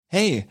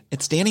Hey,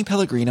 it's Danny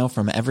Pellegrino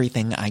from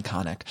Everything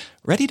Iconic.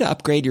 Ready to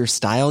upgrade your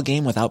style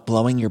game without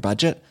blowing your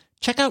budget?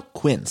 Check out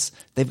Quince.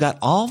 They've got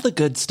all the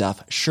good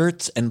stuff,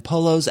 shirts and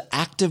polos,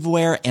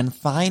 activewear, and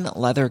fine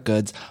leather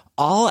goods,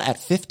 all at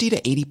 50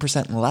 to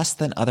 80% less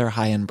than other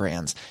high-end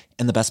brands.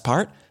 And the best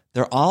part?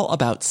 They're all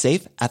about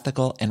safe,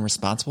 ethical, and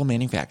responsible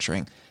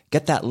manufacturing.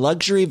 Get that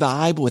luxury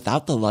vibe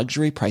without the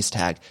luxury price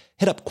tag.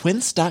 Hit up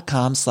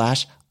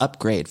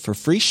quince.com/upgrade for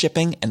free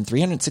shipping and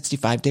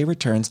 365-day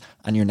returns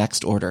on your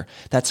next order.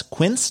 That's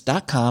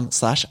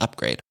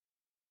quince.com/upgrade.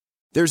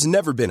 There's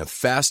never been a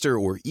faster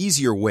or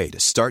easier way to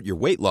start your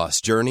weight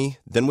loss journey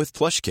than with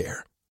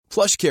PlushCare.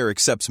 PlushCare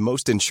accepts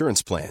most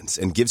insurance plans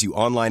and gives you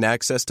online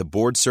access to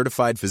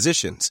board-certified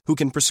physicians who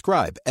can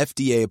prescribe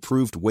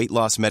FDA-approved weight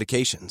loss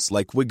medications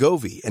like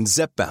Wegovy and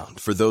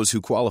Zepbound for those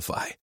who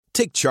qualify.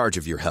 Take charge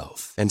of your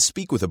health and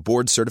speak with a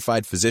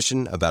board-certified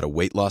physician about a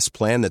weight loss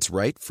plan that's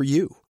right for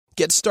you.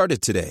 Get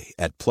started today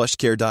at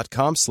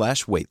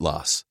plushcare.com/weight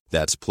loss.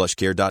 That's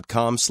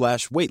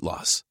plushcare.com/weight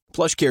loss.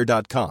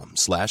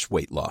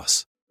 plushcare.com/weight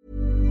loss.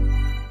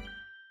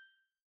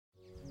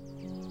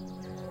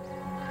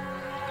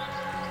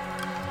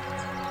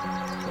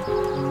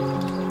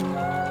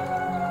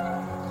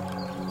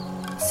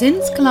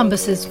 Since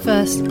Columbus's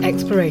first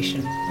exploration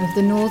of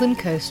the northern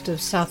coast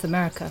of South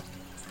America,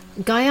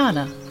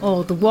 Guyana,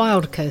 or the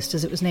Wild Coast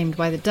as it was named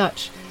by the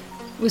Dutch,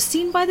 was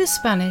seen by the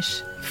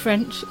Spanish,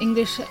 French,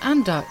 English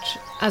and Dutch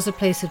as a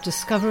place of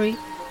discovery,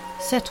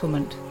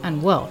 settlement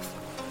and wealth.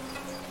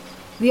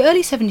 The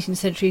early 17th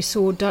century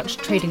saw Dutch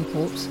trading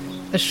ports,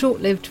 a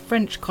short-lived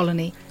French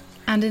colony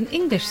and an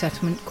English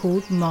settlement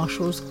called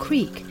Marshall's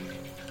Creek.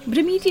 But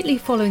immediately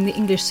following the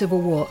English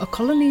Civil War, a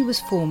colony was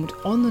formed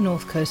on the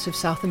north coast of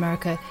South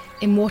America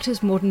in what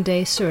is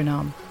modern-day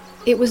Suriname.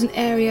 It was an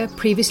area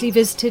previously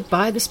visited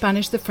by the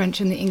Spanish, the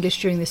French and the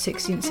English during the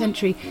 16th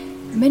century,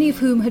 many of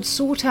whom had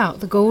sought out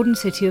the golden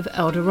city of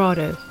El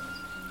Dorado.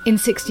 In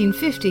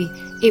 1650,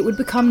 it would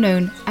become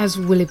known as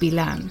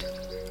Willoughbyland.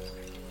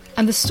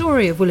 And the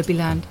story of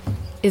Willoughbyland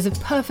is a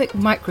perfect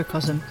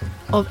microcosm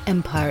of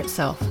empire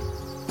itself.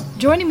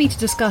 Joining me to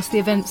discuss the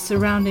events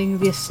surrounding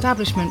the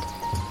establishment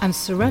and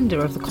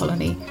surrender of the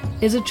colony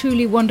is a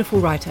truly wonderful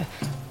writer,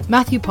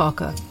 Matthew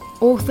Parker,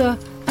 author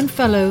and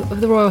Fellow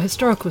of the Royal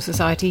Historical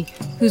Society,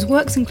 whose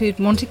works include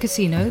Monte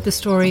Cassino, the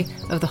story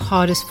of the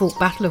hardest fought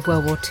battle of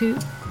World War II,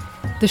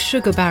 The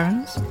Sugar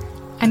Barons,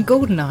 and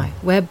Goldeneye,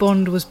 where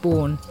Bond was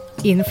born,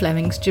 Ian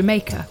Fleming's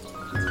Jamaica.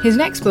 His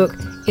next book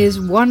is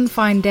One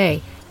Fine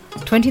Day,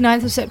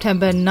 29th of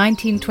September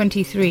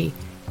 1923,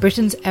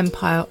 Britain's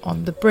Empire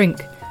on the Brink,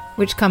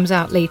 which comes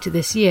out later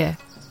this year.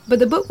 But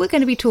the book we're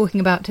going to be talking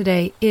about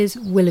today is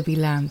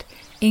Willoughbyland,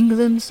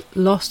 England's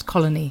Lost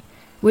Colony,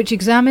 which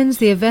examines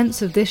the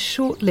events of this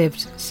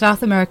short-lived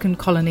South American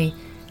colony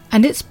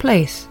and its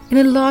place in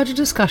a larger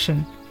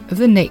discussion of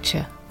the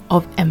nature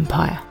of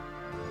empire.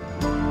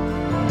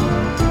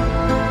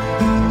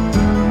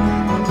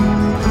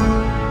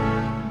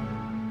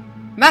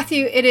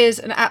 Matthew, it is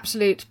an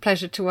absolute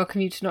pleasure to welcome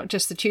you to Not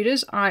Just the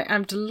Tudors. I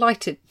am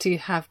delighted to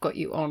have got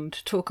you on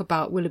to talk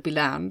about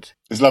Willoughbyland.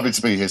 It's lovely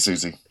to be here,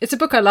 Susie. It's a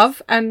book I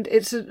love, and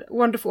it's a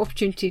wonderful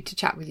opportunity to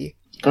chat with you.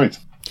 Great.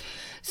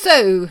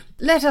 So,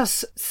 let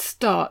us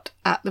start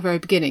at the very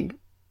beginning,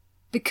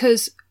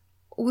 because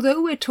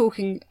although we're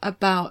talking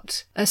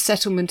about a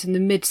settlement in the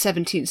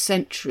mid-17th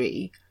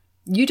century,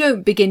 you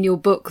don't begin your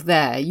book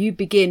there. You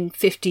begin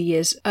 50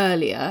 years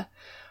earlier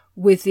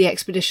with the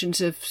expeditions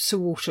of Sir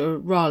Walter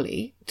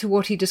Raleigh to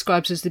what he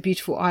describes as the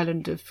beautiful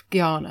island of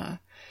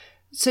Guyana.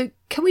 So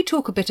can we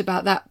talk a bit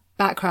about that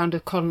background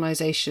of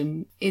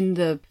colonisation in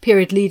the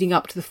period leading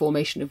up to the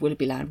formation of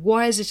Willoughbyland?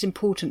 Why is it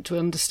important to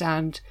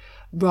understand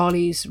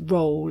Raleigh's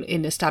role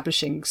in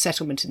establishing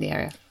settlement in the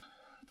area?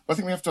 I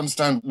think we have to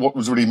understand what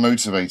was really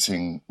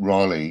motivating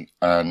Raleigh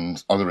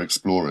and other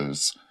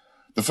explorers.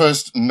 The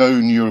first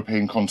known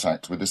European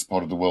contact with this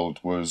part of the world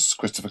was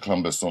Christopher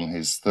Columbus on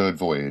his third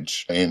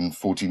voyage in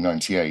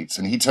 1498.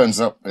 And he turns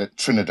up at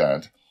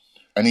Trinidad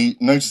and he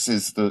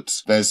notices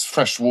that there's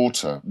fresh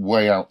water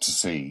way out to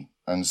sea.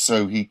 And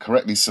so he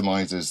correctly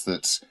surmises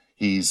that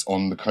he's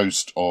on the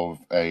coast of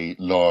a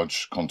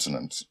large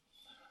continent.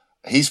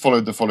 He's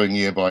followed the following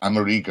year by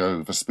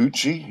Amerigo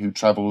Vespucci, who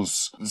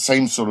travels the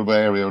same sort of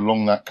area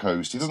along that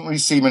coast. He doesn't really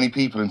see many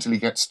people until he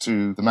gets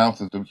to the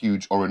mouth of the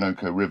huge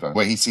Orinoco River,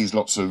 where he sees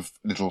lots of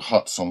little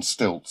huts on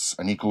stilts,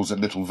 and he calls it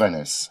Little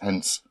Venice,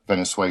 hence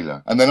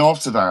Venezuela. And then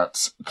after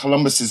that,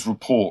 Columbus's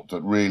report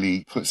that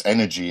really puts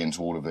energy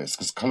into all of this,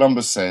 because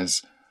Columbus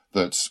says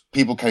that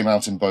people came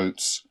out in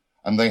boats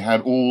and they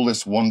had all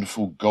this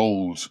wonderful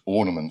gold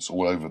ornaments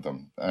all over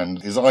them.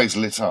 And his eyes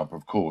lit up,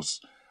 of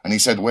course. And he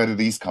said, where do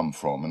these come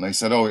from? And they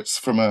said, oh, it's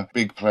from a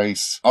big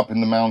place up in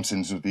the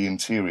mountains of the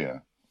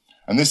interior.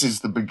 And this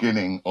is the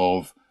beginning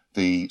of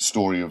the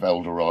story of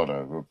El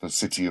Dorado, of the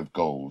city of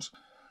gold.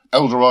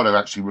 El Dorado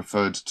actually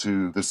referred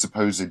to the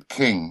supposed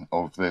king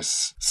of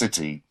this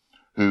city,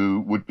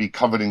 who would be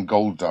covered in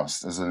gold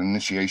dust as an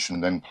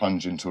initiation, then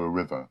plunge into a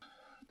river.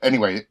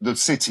 Anyway, the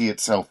city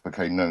itself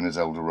became known as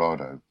El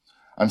Dorado.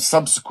 And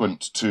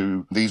subsequent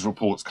to these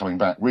reports coming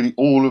back, really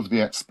all of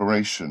the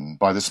exploration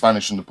by the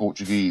Spanish and the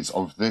Portuguese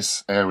of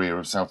this area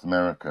of South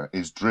America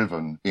is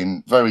driven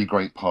in very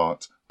great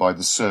part by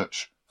the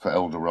search for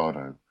El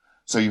Dorado.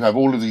 So you have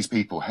all of these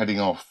people heading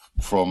off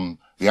from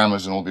the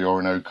Amazon or the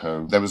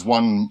Orinoco. There was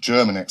one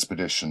German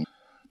expedition.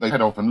 They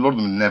head off and a lot of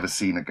them are never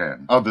seen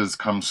again. Others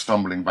come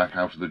stumbling back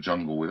out of the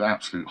jungle with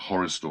absolute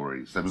horror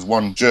stories. There was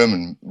one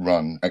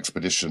German-run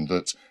expedition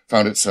that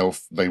found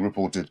itself, they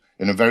reported,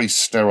 in a very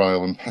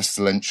sterile and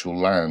pestilential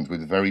land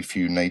with very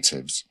few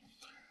natives,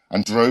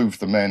 and drove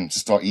the men to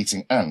start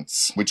eating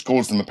ants, which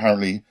caused them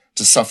apparently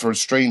to suffer a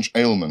strange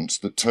ailment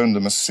that turned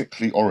them a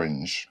sickly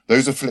orange.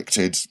 Those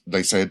afflicted,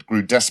 they said,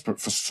 grew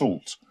desperate for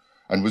salt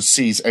and would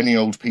seize any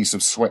old piece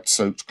of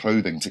sweat-soaked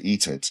clothing to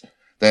eat it.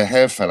 Their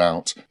hair fell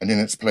out, and in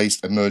its place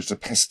emerged a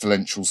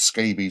pestilential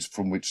scabies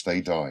from which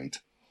they died.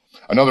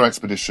 Another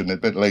expedition, a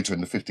bit later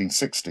in the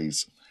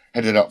 1560s,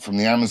 headed up from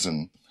the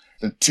Amazon.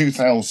 In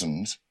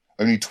 2000,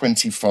 only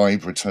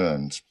 25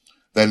 returned.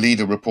 Their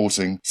leader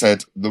reporting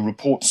said, "The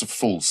reports are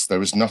false.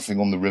 There is nothing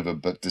on the river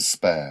but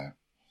despair."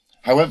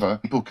 However,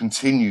 people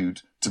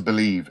continued to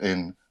believe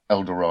in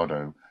El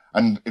Dorado.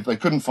 And if they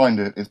couldn't find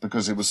it, it's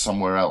because it was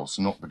somewhere else,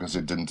 not because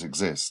it didn't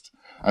exist.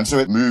 And so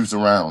it moves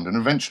around and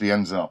eventually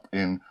ends up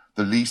in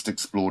the least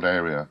explored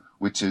area,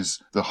 which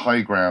is the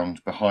high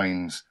ground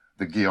behind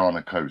the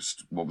Guyana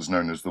coast, what was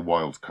known as the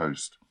Wild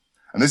Coast.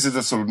 And this is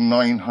a sort of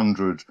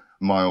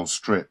 900-mile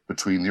strip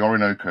between the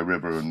Orinoco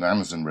River and the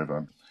Amazon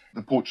River.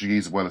 The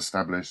Portuguese are well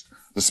established.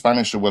 The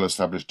Spanish are well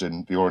established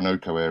in the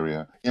Orinoco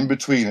area. In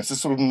between, it's a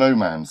sort of no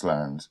man's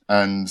land.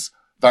 And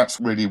that's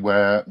really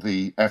where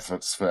the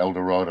efforts for El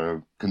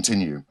Dorado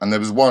continue. And there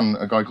was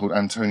a guy called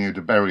Antonio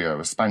de Berrio,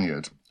 a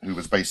Spaniard, who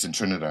was based in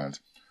Trinidad.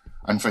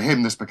 And for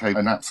him, this became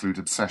an absolute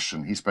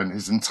obsession. He spent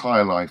his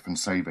entire life and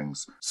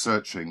savings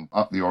searching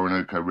up the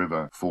Orinoco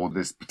River for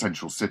this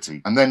potential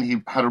city. And then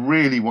he had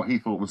what he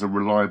thought was a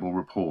reliable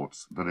report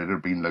that it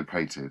had been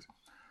located.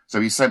 So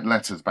he sent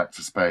letters back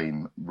to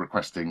Spain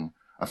requesting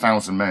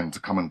 1,000 men to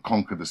come and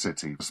conquer the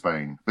city of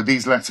Spain. But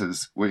these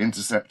letters were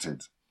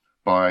intercepted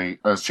by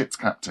a ship's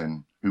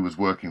captain who was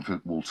working for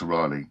Walter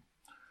Raleigh.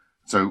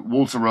 So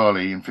Walter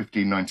Raleigh in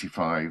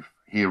 1595,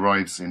 he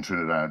arrives in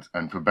Trinidad,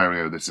 and for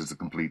Berrio, this is a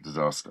complete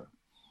disaster.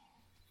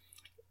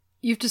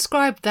 You've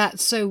described that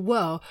so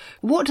well.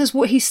 What does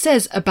what he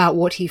says about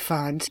what he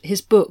found,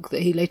 his book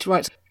that he later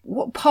writes,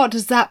 what part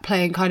does that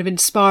play in kind of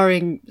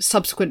inspiring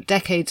subsequent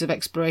decades of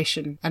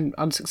exploration and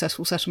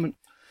unsuccessful settlement?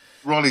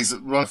 Raleigh's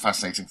a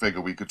fascinating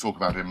figure. We could talk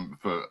about him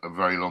for a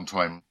very long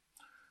time.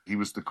 He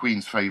was the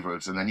Queen's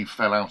favourite, and then he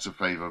fell out of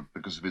favour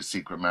because of his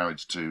secret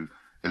marriage to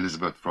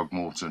Elizabeth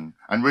Throgmorton.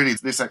 And really,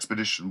 this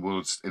expedition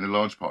was in a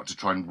large part to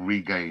try and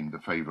regain the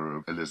favour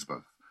of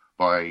Elizabeth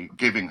by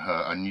giving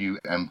her a new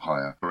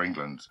empire for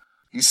England.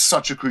 He's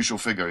such a crucial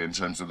figure in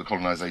terms of the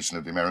colonisation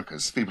of the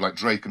Americas. People like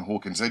Drake and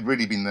Hawkins, they'd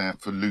really been there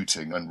for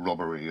looting and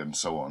robbery and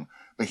so on.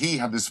 But he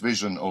had this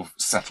vision of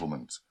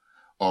settlement,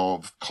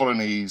 of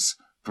colonies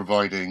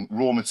providing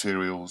raw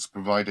materials,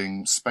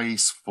 providing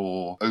space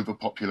for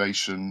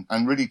overpopulation,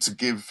 and really to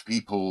give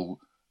people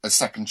a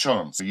second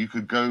chance. So you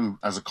could go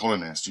as a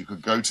colonist, you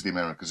could go to the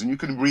Americas and you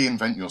could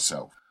reinvent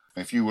yourself.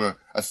 If you were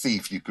a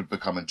thief, you could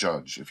become a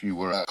judge. If you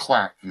were a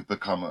quack, you'd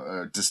become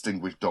a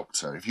distinguished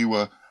doctor. If you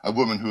were a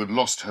woman who had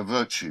lost her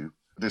virtue,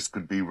 this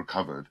could be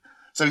recovered.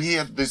 So he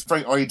had this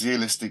very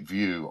idealistic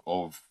view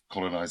of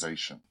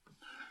colonization.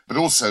 But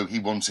also he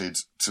wanted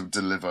to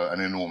deliver an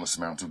enormous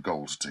amount of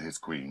gold to his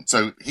queen.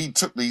 So he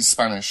took these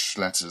Spanish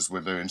letters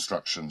with their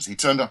instructions. He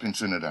turned up in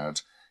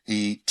Trinidad.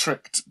 He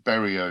tricked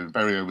Berrio.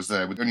 Berrio was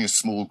there with only a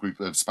small group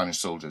of Spanish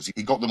soldiers.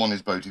 He got them on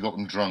his boat, he got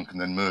them drunk and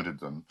then murdered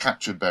them,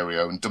 captured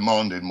Berrio and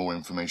demanded more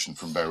information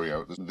from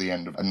Berrio at the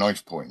end of a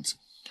knife point.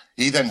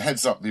 He then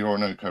heads up the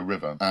Orinoco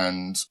River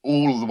and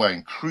all the way,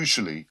 and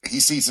crucially, he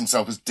sees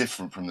himself as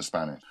different from the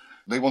Spanish.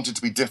 They wanted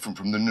to be different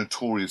from the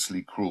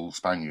notoriously cruel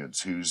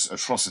Spaniards whose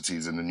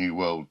atrocities in the New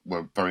World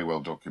were very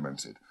well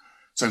documented.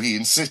 So he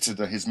insisted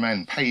that his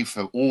men pay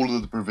for all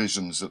of the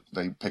provisions that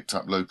they picked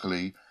up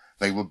locally.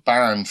 They were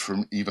banned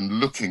from even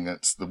looking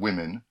at the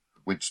women,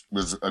 which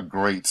was a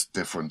great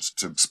difference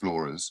to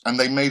explorers. And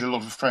they made a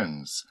lot of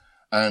friends.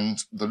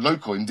 And the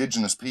local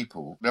indigenous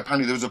people,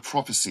 apparently there was a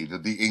prophecy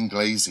that the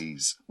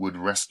Ingleses would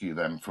rescue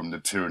them from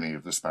the tyranny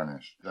of the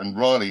Spanish. And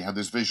Raleigh had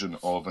this vision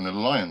of an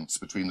alliance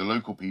between the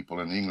local people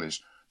and the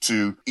English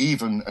to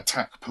even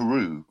attack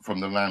Peru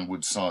from the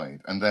landward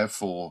side and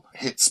therefore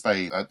hit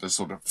Spain at the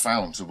sort of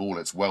fount of all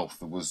its wealth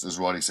that was, as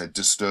Raleigh said,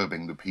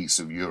 disturbing the peace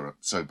of Europe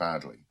so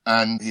badly.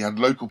 And he had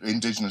local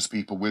indigenous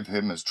people with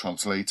him as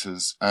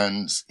translators,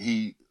 and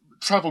he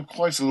travelled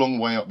quite a long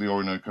way up the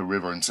Orinoco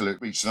River until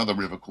it reached another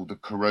river called the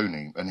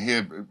Caroni. And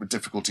here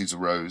difficulties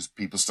arose,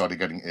 people started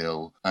getting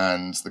ill,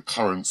 and the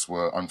currents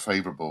were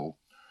unfavourable.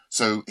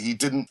 So he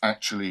didn't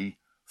actually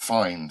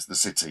find the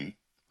city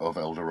of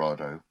El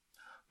Dorado,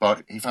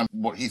 but he found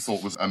what he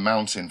thought was a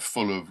mountain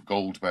full of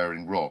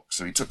gold-bearing rock.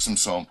 So he took some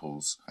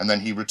samples, and then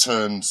he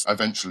returned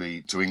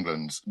eventually to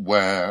England,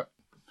 where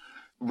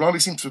Raleigh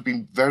seems to have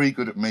been very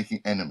good at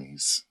making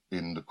enemies.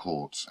 in the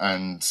court.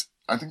 And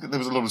I think that there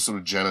was a lot of sort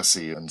of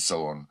jealousy and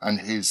so on. And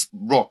his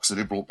rocks that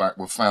he brought back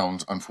were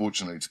found,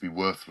 unfortunately, to be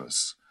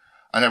worthless.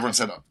 And everyone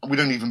said, we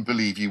don't even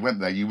believe you went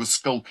there. You were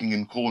skulking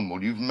in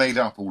Cornwall. You've made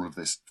up all of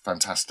this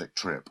fantastic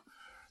trip.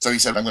 So he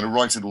said, I'm going to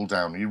write it all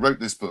down. And he wrote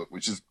this book,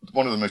 which is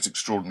one of the most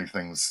extraordinary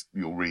things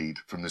you'll read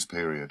from this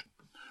period.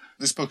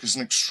 This book is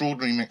an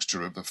extraordinary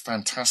mixture of the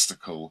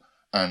fantastical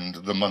and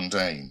the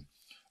mundane.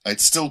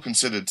 It's still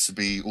considered to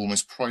be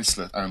almost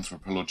priceless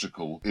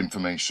anthropological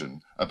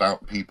information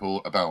about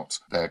people, about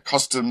their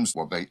customs,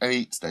 what they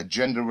ate, their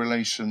gender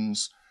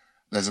relations.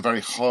 There's a very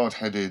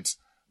hard-headed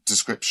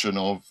description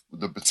of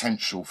the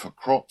potential for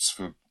crops,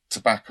 for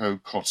tobacco,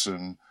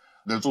 cotton.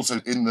 There's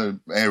also, in the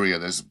area,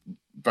 there's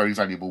very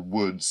valuable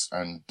woods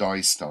and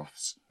dye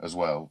stuffs as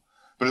well.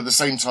 But at the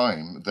same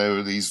time, there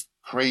are these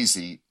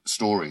crazy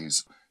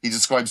stories. He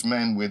describes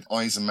men with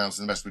eyes and mouths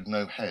and the rest with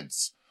no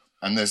heads.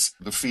 And there's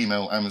the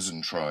female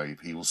Amazon tribe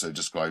he also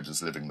describes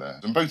as living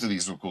there. And both of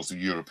these, of course, are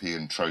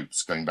European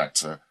tropes going back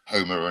to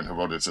Homer and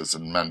Herodotus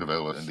and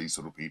Mandeville and these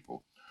sort of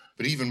people.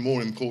 But even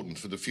more important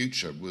for the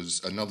future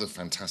was another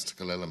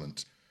fantastical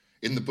element.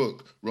 In the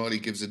book, Raleigh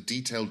gives a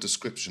detailed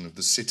description of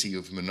the city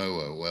of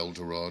Manoa, or El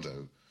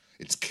Dorado,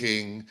 its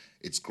king,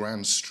 its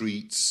grand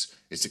streets,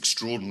 its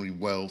extraordinary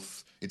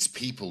wealth, its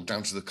people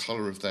down to the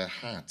colour of their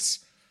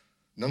hats.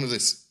 None of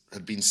this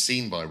had been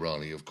seen by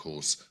Raleigh, of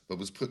course, but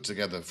was put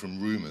together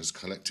from rumours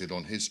collected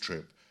on his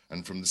trip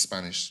and from the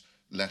Spanish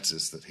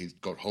letters that he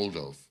got hold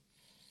of.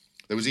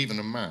 There was even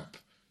a map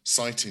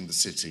citing the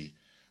city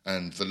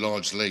and the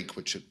large lake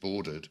which it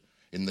bordered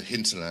in the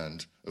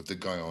hinterland of the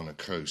Guyana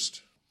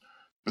coast.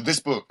 But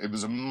this book, it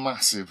was a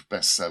massive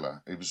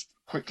bestseller. It was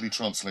quickly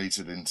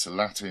translated into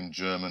Latin,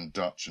 German,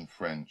 Dutch and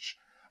French,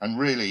 and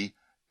really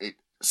it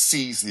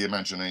seized the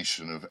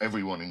imagination of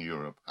everyone in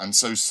Europe. And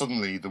so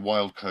suddenly the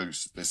wild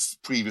coast, this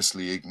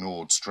previously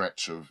ignored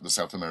stretch of the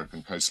South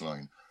American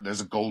coastline,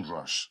 there's a gold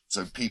rush.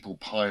 So people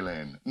pile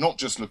in, not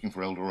just looking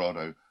for El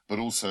Dorado, but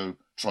also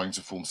trying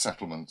to form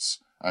settlements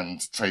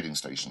and trading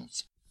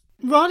stations.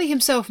 Raleigh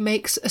himself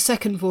makes a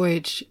second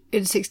voyage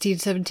in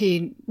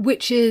 1617,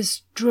 which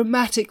is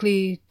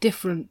dramatically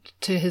different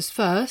to his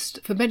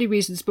first, for many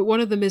reasons, but one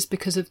of them is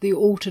because of the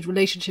altered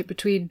relationship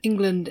between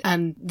England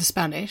and the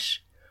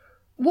Spanish.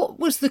 What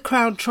was the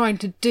Crown trying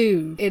to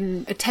do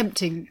in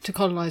attempting to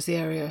colonise the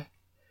area?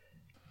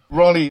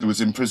 Raleigh was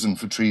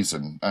imprisoned for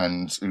treason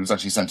and he was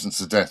actually sentenced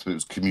to death, but it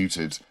was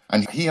commuted.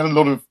 And he had a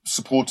lot of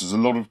supporters. A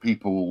lot of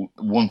people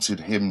wanted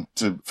him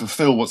to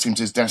fulfill what seemed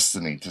his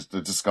destiny,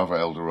 to discover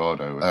El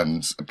Dorado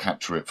and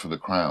capture it for the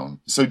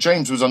crown. So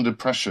James was under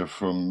pressure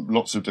from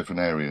lots of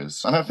different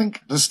areas. And I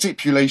think the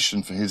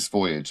stipulation for his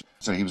voyage,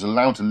 so he was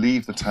allowed to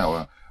leave the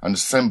Tower and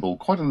assemble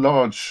quite a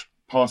large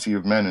party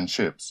of men and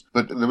ships,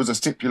 but there was a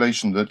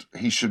stipulation that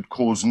he should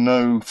cause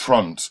no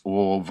front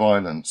or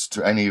violence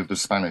to any of the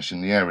Spanish in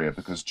the area,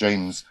 because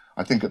James,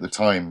 I think at the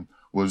time,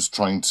 was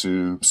trying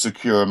to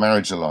secure a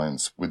marriage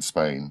alliance with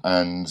Spain,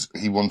 and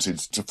he wanted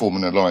to form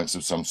an alliance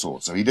of some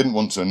sort, so he didn't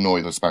want to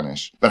annoy the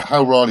Spanish. But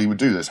how Raleigh would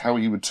do this, how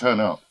he would turn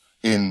up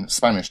in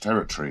Spanish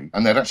territory,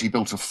 and they'd actually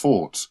built a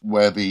fort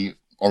where the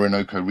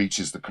Orinoco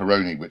reaches the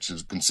Caroni, which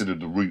is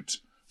considered the route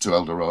to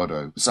El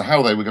Dorado. So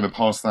how they were going to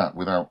pass that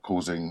without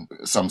causing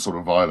some sort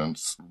of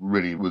violence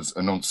really was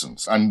a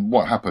nonsense. And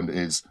what happened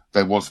is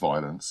there was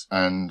violence,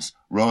 and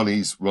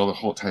Raleigh's rather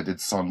hot-headed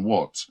son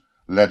Wat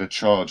led a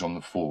charge on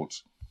the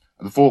fort.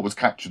 The fort was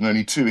captured and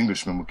only 2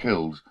 Englishmen were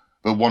killed,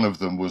 but one of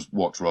them was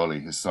Wat Raleigh,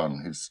 his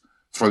son. His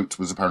throat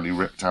was apparently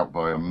ripped out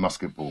by a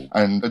musket ball.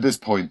 And at this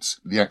point,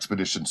 the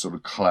expedition sort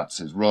of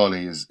collapses.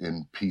 Raleigh is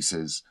in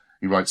pieces.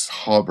 He writes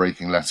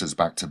heartbreaking letters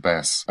back to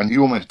Bess, and he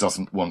almost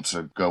doesn't want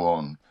to go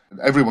on.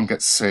 Everyone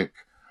gets sick.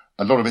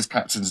 A lot of his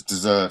captains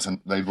desert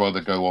and they'd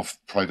rather go off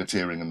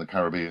privateering in the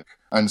Caribbean.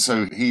 And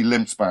so he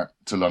limps back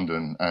to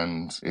London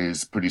and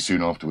is pretty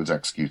soon afterwards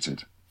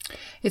executed.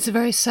 It's a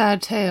very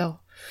sad tale.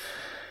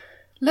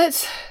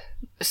 Let's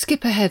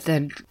skip ahead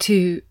then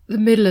to the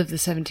middle of the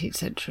 17th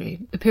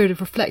century, a period of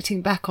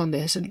reflecting back on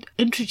this, and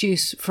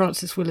introduce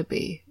Francis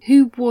Willoughby.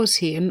 Who was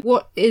he and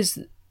what is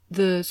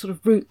the sort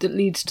of route that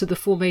leads to the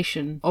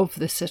formation of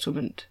this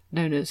settlement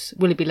known as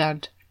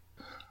Willoughbyland?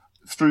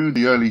 Through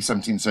the early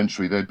 17th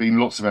century, there had been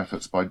lots of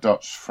efforts by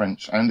Dutch,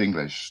 French and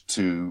English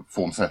to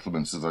form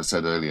settlements, as I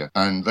said earlier,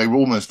 and they were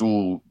almost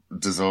all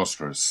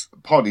disastrous,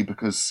 partly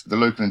because the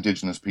local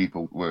indigenous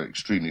people were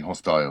extremely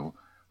hostile.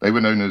 They were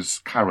known as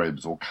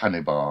Caribs or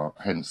Canibar,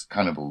 hence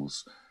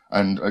cannibals,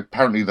 and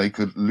apparently they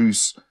could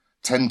loose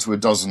 10 to a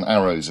dozen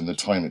arrows in the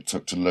time it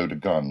took to load a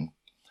gun.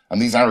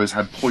 And these arrows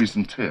had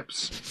poisoned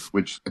tips,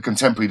 which a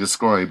contemporary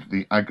described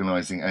the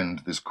agonizing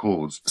end this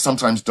caused.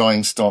 Sometimes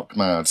dying stark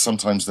mad,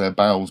 sometimes their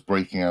bowels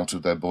breaking out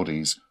of their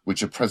bodies,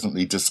 which are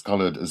presently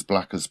discoloured as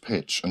black as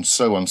pitch, and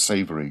so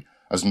unsavoury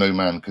as no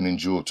man can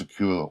endure to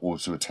cure or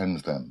to attend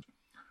them.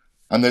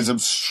 And there's a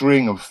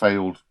string of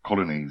failed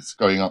colonies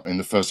going up in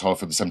the first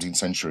half of the 17th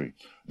century.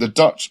 The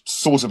Dutch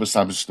sort of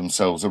established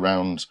themselves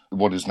around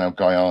what is now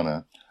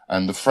Guyana,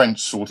 and the French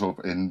sort of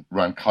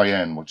around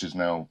Cayenne, which is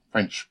now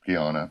French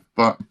Guiana.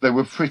 But they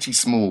were pretty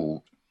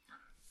small.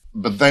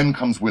 But then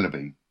comes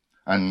Willoughby,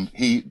 and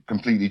he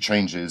completely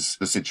changes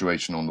the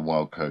situation on the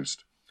Wild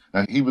Coast.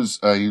 Now, he was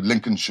a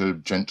Lincolnshire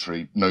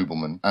gentry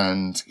nobleman,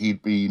 and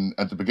he'd been,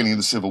 at the beginning of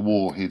the Civil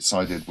War, he had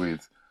sided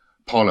with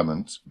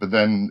Parliament. But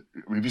then,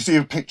 if you see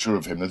a picture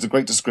of him, there's a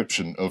great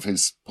description of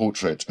his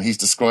portrait. He's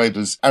described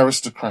as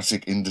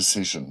aristocratic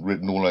indecision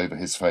written all over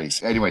his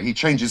face. Anyway, he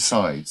changes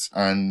sides,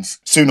 and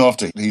soon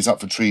after he's up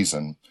for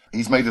treason,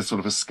 he's made a sort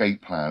of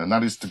escape plan, and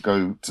that is to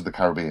go to the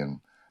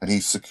Caribbean. And he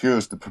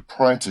secures the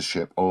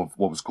proprietorship of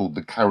what was called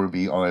the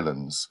Caribbean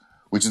Islands,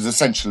 which is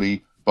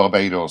essentially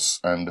Barbados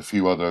and a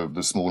few other of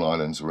the small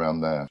islands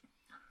around there.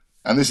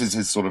 And this is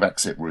his sort of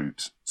exit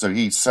route. So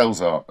he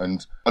sails up,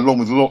 and along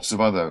with lots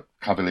of other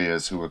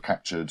cavaliers who were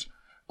captured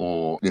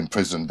or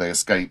imprisoned, they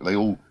escape. They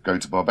all go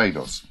to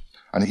Barbados.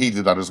 And he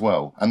did that as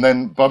well. And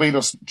then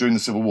Barbados, during the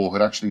Civil War,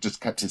 had actually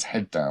just kept its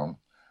head down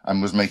and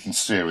was making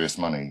serious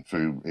money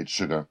through its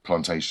sugar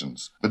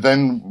plantations. But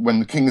then, when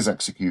the king is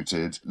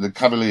executed, the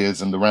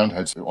Cavaliers and the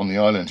Roundheads on the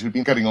island, who'd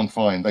been getting on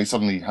fine, they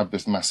suddenly have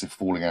this massive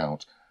falling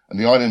out. And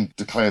the island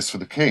declares for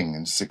the king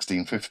in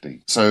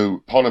 1650.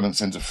 So Parliament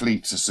sends a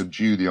fleet to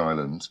subdue the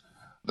island.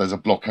 There's a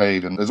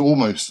blockade, and there's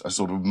almost a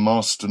sort of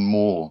Marston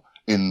Moor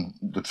in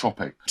the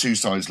tropic. Two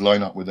sides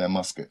line up with their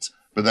muskets.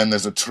 But then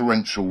there's a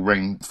torrential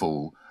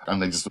rainfall,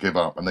 and they just give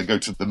up. And they go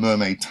to the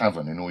Mermaid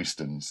Tavern in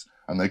Oystons,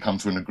 and they come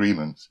to an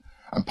agreement.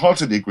 And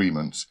part of the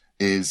agreement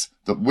is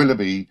that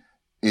Willoughby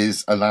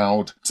is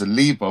allowed to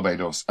leave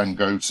Barbados and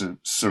go to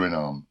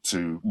Suriname,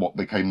 to what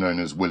became known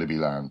as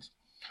Willoughbyland.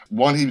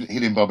 While he'd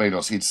in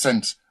Barbados, he'd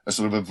sent a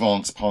sort of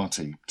advance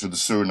party to the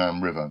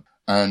Suriname River.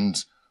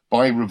 And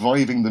by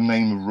reviving the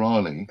name of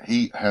Raleigh,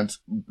 he had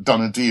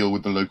done a deal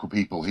with the local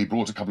people. He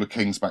brought a couple of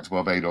kings back to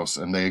Barbados,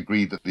 and they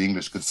agreed that the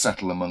English could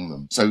settle among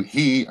them. So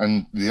he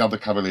and the other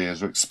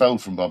cavaliers are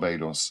expelled from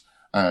Barbados,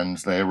 and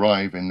they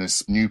arrive in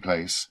this new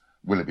place,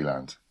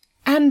 Willoughbyland.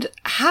 And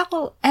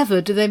how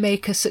ever do they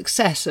make a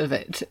success of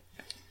it?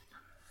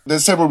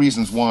 There's several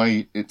reasons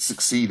why it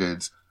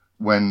succeeded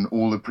when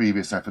all the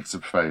previous efforts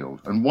have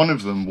failed. And one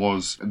of them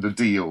was the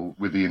deal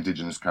with the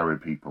indigenous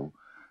Carib people.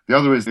 The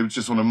other is it was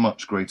just on a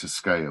much greater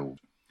scale.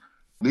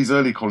 These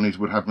early colonies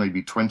would have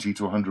maybe 20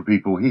 to 100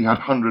 people. He had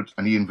hundreds,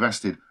 and he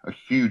invested a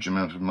huge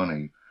amount of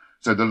money.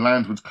 So the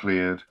land was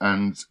cleared,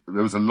 and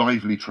there was a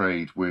lively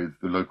trade with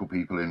the local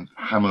people in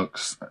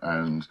hammocks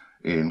and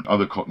in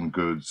other cotton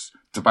goods.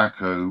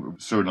 Tobacco,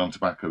 Suriname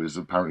tobacco is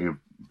apparently of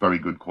very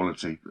good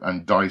quality,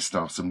 and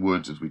dyestuffs and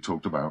woods, as we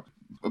talked about.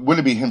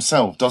 Willoughby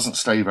himself doesn't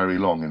stay very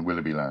long in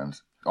Willoughbyland.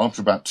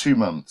 After about 2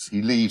 months,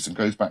 he leaves and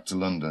goes back to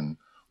London.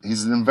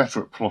 He's an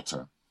inveterate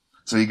plotter.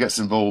 So he gets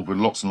involved with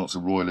lots and lots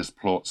of royalist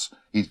plots.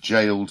 He's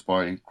jailed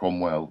by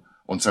Cromwell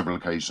on several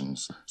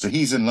occasions. So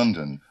he's in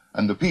London,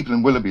 and the people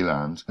in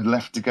Willoughbyland had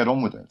left to get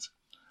on with it.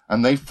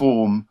 And they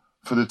form,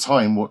 for the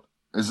time, what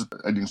is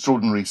an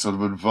extraordinary sort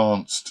of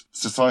advanced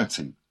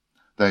society.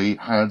 They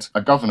had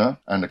a governor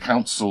and a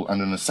council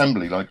and an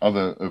assembly like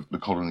other of the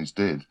colonies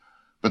did.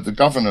 But the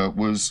governor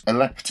was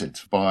elected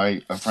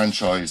by a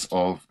franchise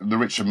of the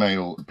richer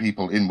male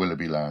people in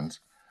Willoughbyland.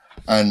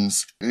 And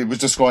it was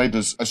described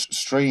as a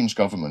strange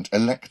government,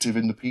 elective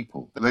in the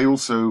people. They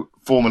also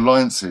form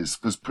alliances,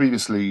 because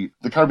previously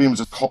the Caribbean was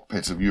a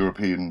cockpit of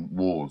European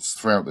wars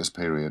throughout this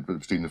period,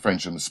 between the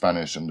French and the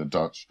Spanish and the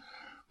Dutch.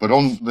 But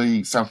on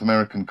the South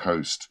American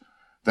coast,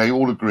 they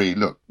all agree,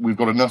 look, we've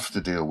got enough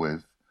to deal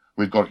with.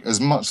 We've got as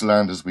much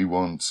land as we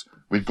want.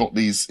 We've got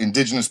these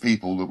indigenous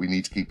people that we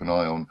need to keep an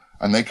eye on.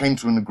 And they came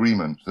to an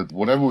agreement that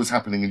whatever was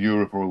happening in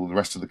Europe or the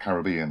rest of the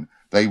Caribbean,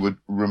 they would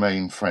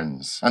remain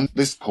friends. And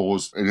this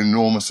caused an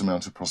enormous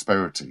amount of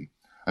prosperity.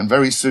 And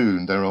very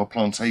soon there are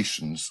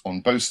plantations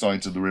on both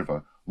sides of the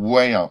river,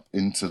 way up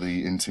into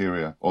the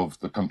interior of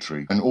the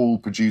country, and all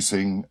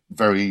producing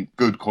very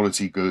good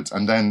quality goods.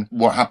 And then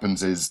what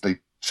happens is they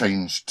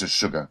change to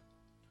sugar.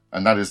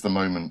 And that is the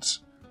moment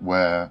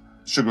where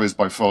sugar is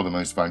by far the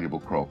most valuable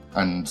crop.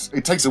 And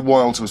it takes a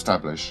while to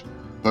establish,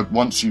 but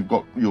once you've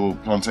got your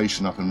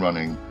plantation up and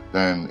running,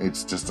 then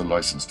it's just a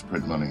license to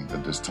print money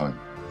at this time.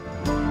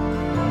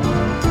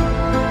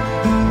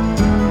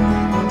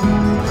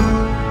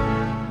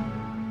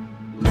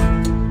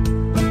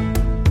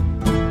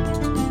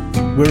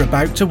 We're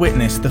about to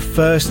witness the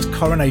first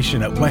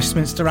coronation at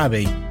Westminster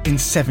Abbey in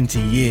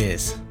 70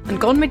 years. And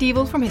Gone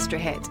Medieval from History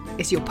Hit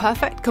is your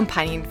perfect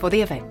companion for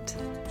the event.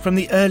 From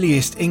the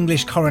earliest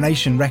English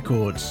coronation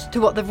records,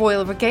 to what the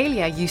royal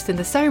regalia used in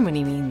the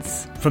ceremony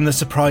means, from the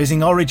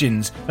surprising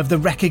origins of the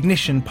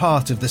recognition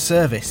part of the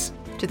service,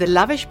 to the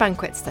lavish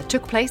banquets that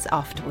took place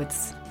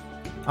afterwards.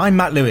 I'm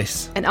Matt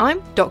Lewis. And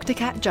I'm Dr.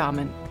 Kat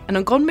Jarman. And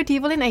on Gone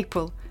Medieval in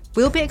April,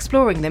 we'll be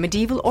exploring the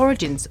medieval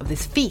origins of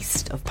this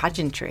feast of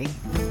pageantry.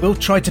 We'll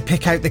try to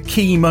pick out the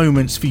key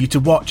moments for you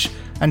to watch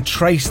and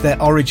trace their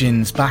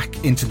origins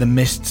back into the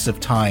mists of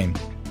time.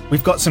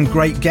 We've got some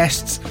great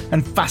guests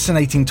and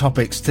fascinating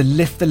topics to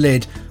lift the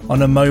lid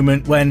on a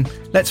moment when,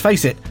 let's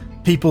face it,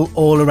 people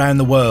all around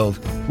the world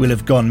will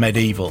have gone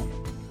medieval.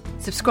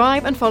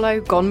 Subscribe and follow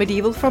Gone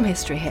Medieval from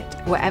History Hit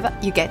wherever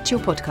you get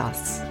your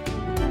podcasts.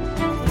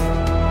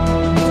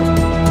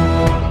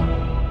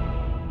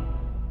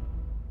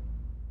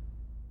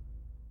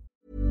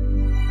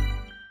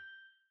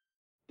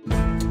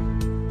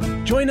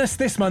 Join us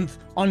this month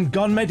on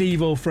Gone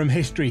Medieval from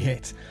History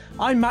Hit.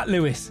 I'm Matt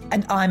Lewis.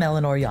 And I'm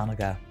Eleanor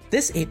Yanaga.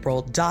 This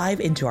April, dive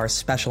into our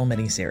special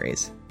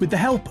mini-series. With the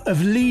help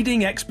of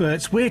leading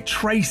experts, we're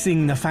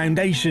tracing the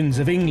foundations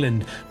of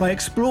England by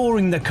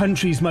exploring the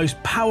country's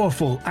most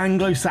powerful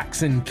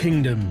Anglo-Saxon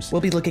kingdoms. We'll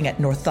be looking at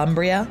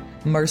Northumbria,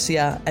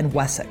 Mercia, and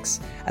Wessex,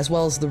 as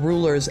well as the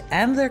rulers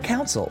and their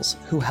councils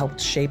who helped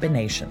shape a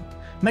nation.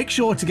 Make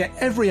sure to get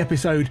every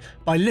episode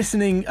by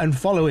listening and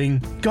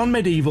following Gone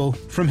Medieval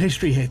from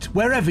History Hit,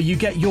 wherever you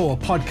get your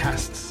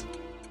podcasts.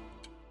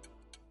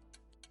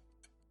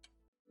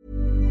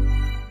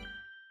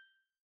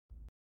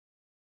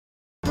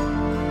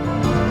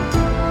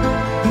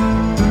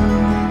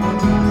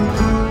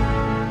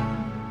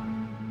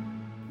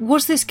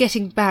 Was this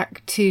getting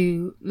back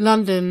to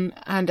London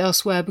and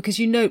elsewhere? Because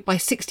you note by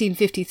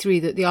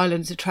 1653 that the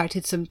islands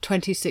attracted some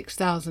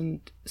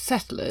 26,000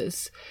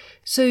 settlers.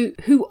 So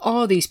who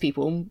are these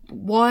people?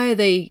 Why are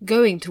they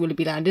going to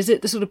Willoughbyland? Is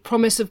it the sort of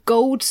promise of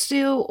gold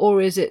still,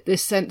 or is it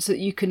this sense that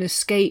you can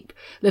escape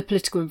the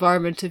political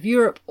environment of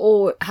Europe,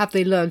 or have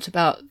they learnt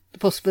about the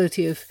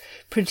possibility of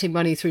printing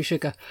money through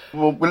sugar?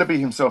 Well, Willoughby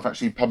himself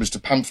actually published a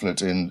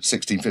pamphlet in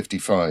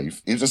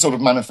 1655. It was a sort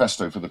of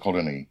manifesto for the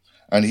colony,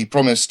 and he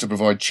promised to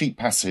provide cheap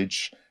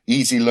passage,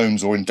 easy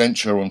loans or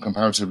indenture on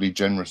comparatively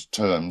generous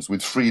terms,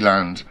 with free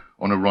land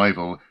on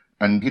arrival.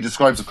 And he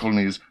describes the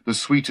colony as the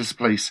sweetest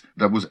place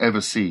that was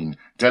ever seen.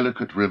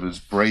 Delicate rivers,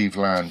 brave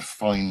land,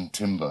 fine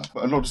timber.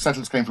 A lot of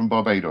settlers came from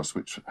Barbados,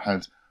 which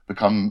had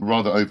become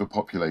rather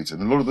overpopulated.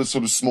 And a lot of the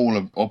sort of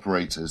smaller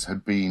operators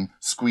had been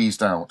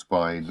squeezed out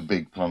by the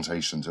big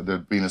plantations. There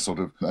had been a sort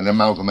of an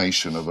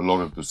amalgamation of a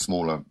lot of the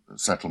smaller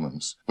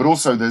settlements. But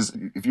also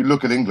if you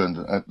look at England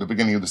at the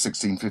beginning of the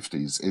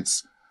 1650s,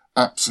 it's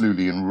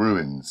absolutely in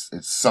ruins.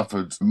 It's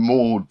suffered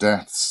more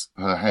deaths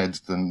per head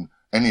than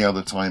any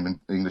other time in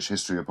English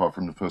history apart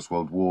from the First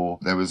World War.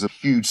 There was a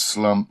huge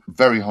slump,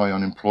 very high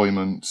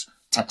unemployment.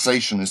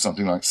 Taxation is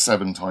something like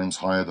 7 times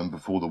higher than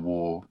before the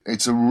war.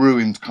 It's a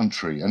ruined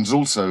country, and it's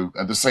also,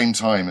 at the same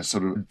time, a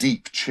sort of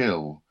deep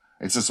chill.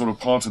 It's a sort of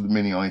part of the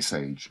mini ice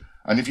age.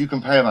 And if you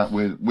compare that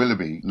with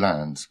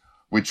Willoughbyland,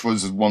 which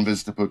was, as one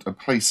visitor put, a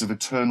place of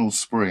eternal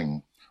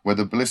spring, where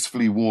the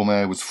blissfully warm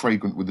air was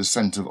fragrant with the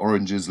scent of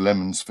oranges,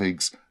 lemons,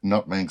 figs,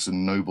 nutmegs,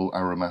 and noble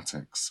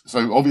aromatics.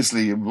 So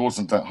obviously it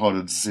wasn't that hard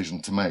a decision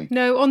to make.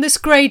 No, on this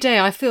grey day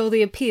I feel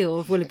the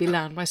appeal of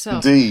Willoughbyland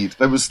myself. Indeed.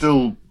 There was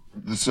still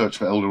the search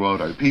for El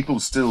Dorado.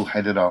 People still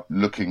headed up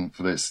looking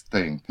for this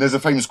thing. There's a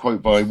famous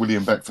quote by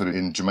William Beckford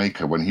in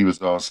Jamaica when he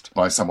was asked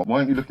by someone, "Why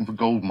aren't you looking for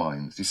gold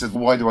mines?" He said,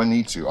 "Well, why do I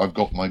need to? I've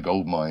got my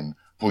gold mine,"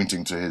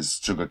 pointing to his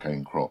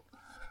sugarcane crop.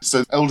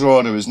 So El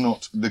Dorado is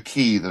not the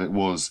key that it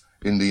was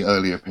in the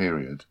earlier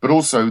period. But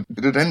also,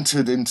 it had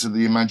entered into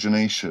the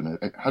imagination.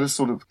 It had a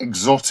sort of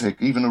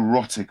exotic, even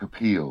erotic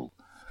appeal.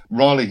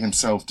 Raleigh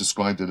himself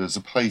described it as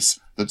a place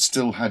that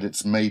still had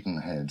its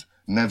maidenhead,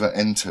 never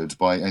entered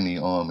by any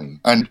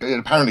army. And it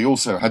apparently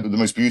also had the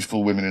most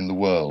beautiful women in the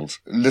world,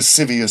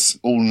 lascivious,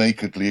 all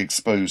nakedly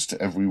exposed to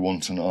every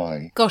wanton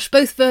eye. Gosh,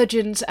 both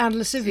virgins and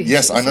lascivious.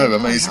 Yes, I know,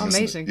 amazing. How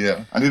amazing.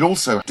 Yeah. And it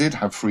also did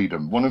have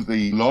freedom. One of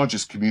the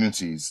largest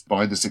communities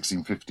by the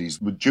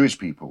 1650s were Jewish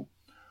people,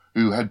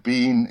 who had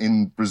been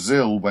in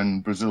Brazil when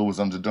Brazil was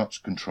under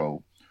Dutch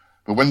control.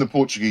 But when the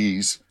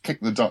Portuguese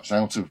kicked the Dutch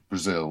out of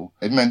Brazil,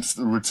 it meant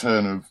the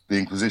return of the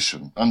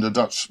Inquisition. Under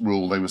Dutch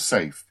rule, they were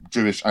safe,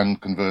 Jewish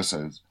and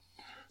conversos.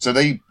 So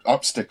they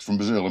upsticked from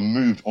Brazil and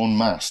moved en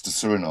masse to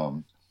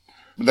Suriname.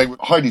 They were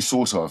highly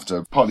sought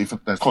after, partly for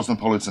their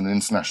cosmopolitan and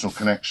international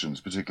connections,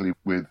 particularly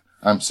with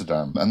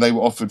Amsterdam. And they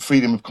were offered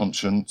freedom of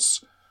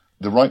conscience,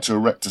 the right to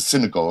erect a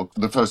synagogue,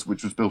 the first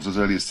which was built as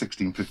early as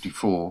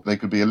 1654. They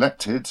could be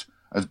elected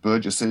as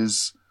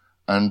burgesses,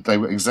 and they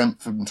were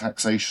exempt from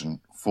taxation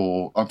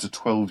for up to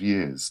 12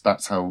 years.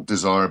 That's how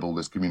desirable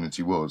this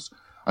community was.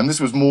 And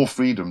this was more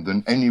freedom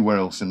than anywhere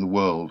else in the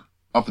world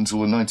up until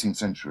the 19th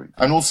century.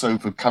 And also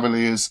for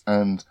cavaliers,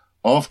 and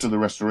after the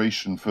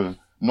Restoration for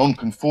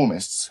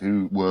nonconformists,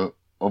 who were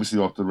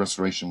obviously after the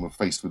Restoration were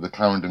faced with the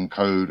Clarendon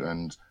Code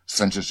and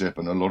censorship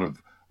and a lot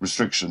of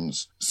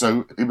restrictions.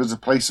 So it was a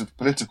place of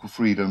political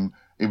freedom,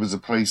 it was a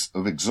place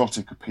of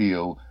exotic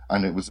appeal,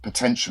 and it was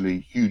potentially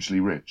hugely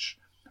rich.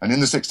 And in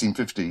the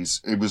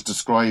 1650s, it was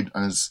described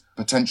as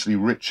potentially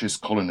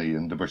richest colony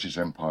in the British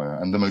Empire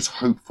and the most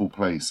hopeful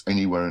place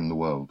anywhere in the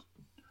world.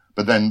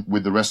 But then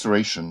with the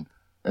Restoration,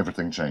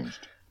 everything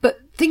changed. But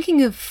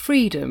thinking of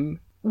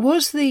freedom,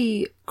 was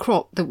the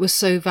crop that was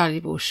so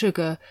valuable,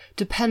 sugar,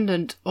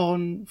 dependent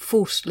on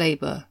forced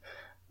labour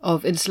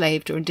of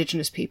enslaved or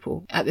indigenous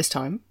people at this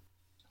time?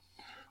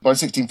 By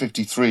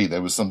 1653,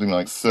 there was something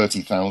like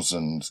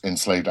 30,000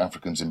 enslaved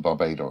Africans in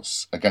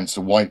Barbados against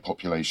a white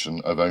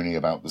population of only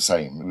about the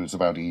same. It was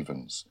about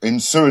evens. In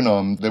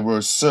Suriname, there were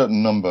a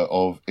certain number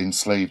of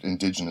enslaved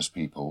indigenous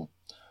people,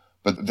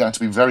 but they had to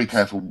be very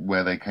careful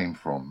where they came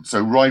from. So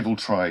rival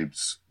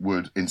tribes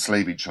would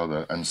enslave each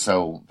other and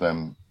sell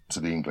them to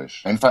the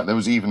English. In fact, there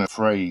was even a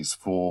phrase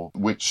for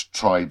which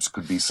tribes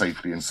could be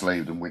safely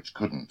enslaved and which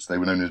couldn't. They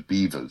were known as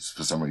beavers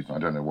for some reason, I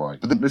don't know why.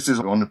 But this is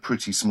on a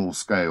pretty small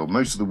scale.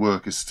 Most of the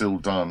work is still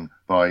done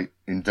by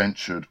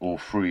indentured or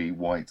free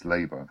white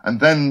labour. And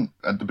then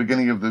at the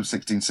beginning of the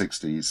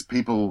 1660s,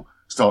 people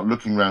start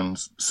looking around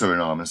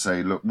Suriname and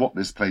say, look, what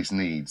this place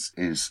needs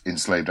is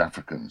enslaved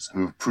Africans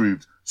who have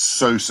proved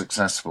so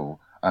successful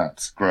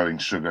at growing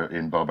sugar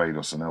in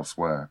Barbados and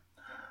elsewhere.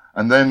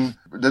 And then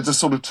there's a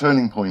sort of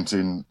turning point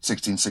in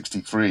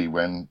 1663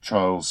 when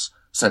Charles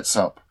sets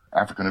up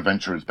African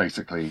Adventurers,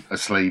 basically a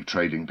slave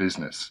trading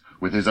business,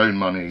 with his own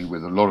money,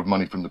 with a lot of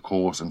money from the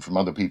court and from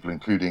other people,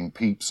 including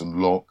Pepys and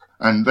Locke.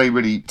 And they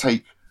really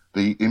take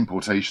the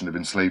importation of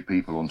enslaved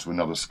people onto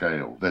another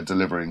scale. They're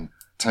delivering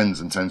tens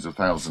and tens of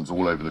thousands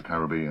all over the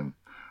Caribbean.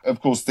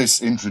 Of course,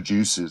 this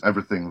introduces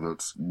everything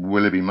that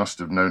Willoughby must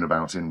have known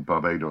about in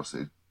Barbados.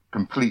 It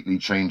completely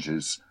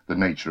changes the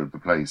nature of the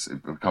place.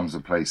 It becomes a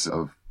place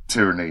of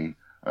tyranny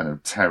and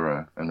of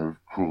terror and of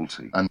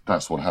cruelty. And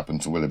that's what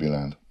happened to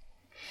Willoughbyland.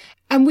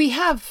 And we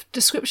have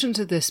descriptions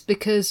of this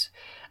because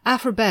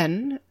Aphra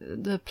Behn,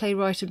 the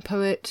playwright and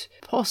poet,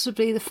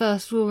 possibly the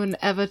first woman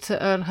ever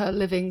to earn her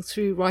living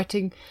through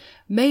writing,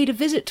 made a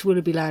visit to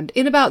Willoughbyland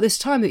in about this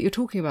time that you're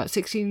talking about,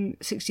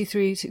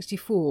 1663,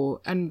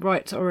 64, and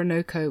writes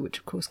Orinoco, which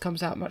of course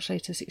comes out much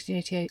later,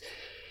 1688.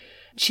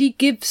 She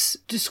gives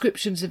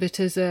descriptions of it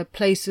as a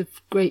place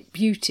of great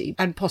beauty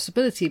and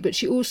possibility, but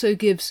she also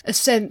gives a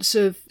sense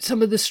of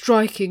some of the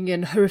striking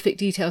and horrific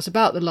details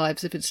about the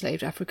lives of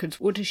enslaved Africans.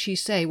 What does she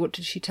say? What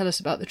did she tell us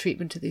about the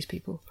treatment of these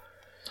people?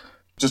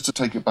 Just to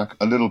take it back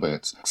a little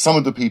bit, some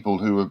of the people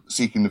who are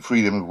seeking the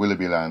freedom of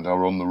Willoughbyland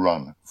are on the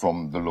run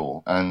from the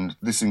law. And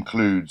this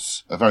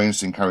includes a very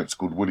interesting character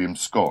called William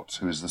Scott,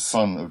 who is the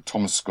son of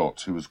Thomas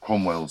Scott, who was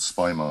Cromwell's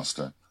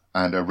spymaster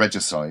and a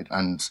regicide.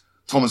 And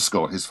Thomas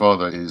Scott, his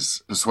father,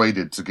 is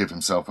persuaded to give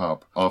himself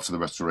up after the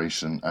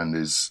Restoration and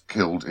is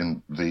killed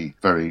in the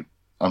very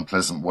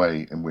unpleasant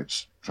way in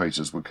which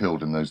traitors were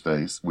killed in those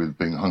days, with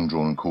being hung,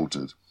 drawn and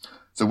quartered.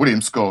 So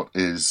William Scott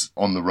is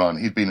on the run.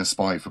 He'd been a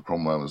spy for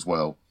Cromwell as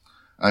well.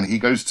 And he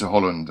goes to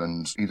Holland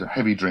and he's a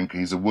heavy drinker,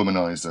 he's a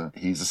womanizer,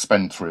 he's a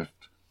spendthrift,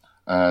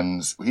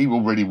 and he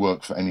will really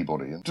work for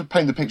anybody. And to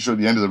paint the picture at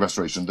the end of the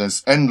Restoration,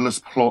 there's endless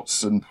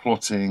plots and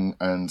plotting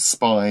and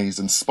spies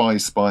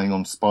spying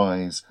on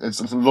spies. It's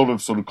a lot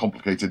of sort of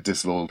complicated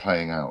disloyal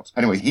playing out.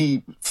 Anyway,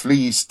 he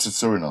flees to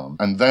Suriname,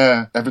 and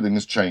there everything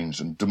has changed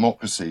and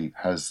democracy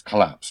has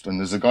collapsed. And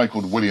there's a guy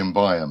called William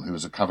Byam, who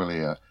is a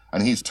Cavalier,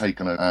 and he's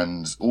taken it,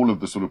 and all of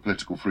the sort of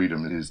political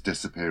freedom is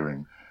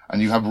disappearing.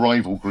 And you have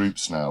rival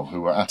groups now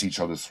who are at each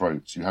other's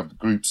throats. You have the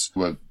groups who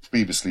were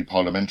previously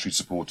parliamentary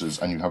supporters,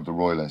 and you have the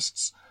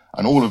royalists.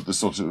 And all of the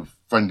sort of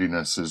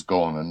friendliness has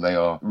gone, and they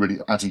are really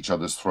at each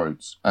other's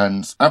throats.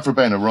 And Aphra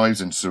Behn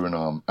arrives in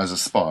Suriname as a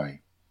spy.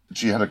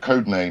 She had a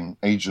code name,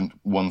 Agent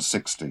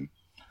 160.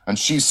 And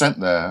she's sent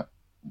there,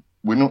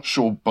 we're not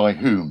sure by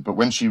whom, but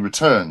when she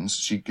returns,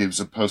 she gives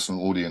a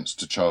personal audience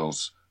to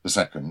Charles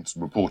II,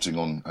 reporting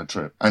on her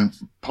trip. And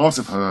part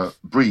of her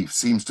brief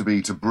seems to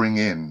be to bring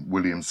in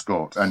William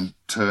Scott and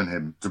turn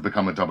him to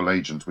become a double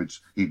agent, which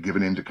he'd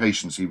given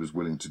indications he was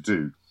willing to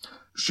do.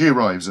 She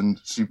arrives and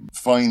she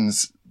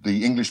finds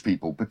the English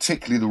people,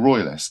 particularly the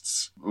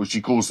royalists, or she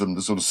calls them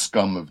the sort of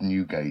scum of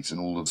Newgate and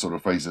all the sort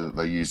of phrases that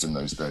they used in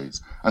those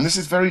days. And this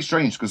is very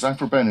strange because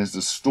Aphra Behn is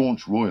a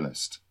staunch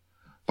royalist,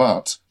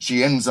 but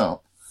she ends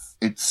up,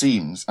 it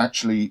seems,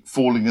 actually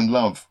falling in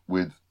love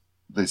with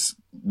this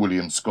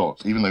William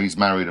Scott, even though he's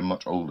married and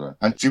much older.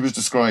 And she was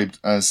described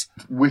as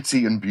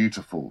witty and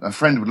beautiful. A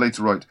friend would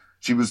later write,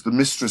 she was the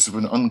mistress of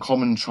an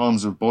uncommon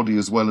charms of body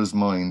as well as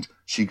mind.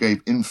 She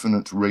gave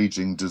infinite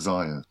raging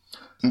desire.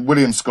 And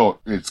William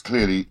Scott is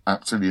clearly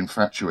absolutely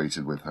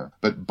infatuated with her.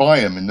 But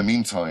Byam, in the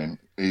meantime,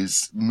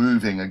 is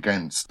moving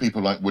against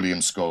people like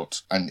William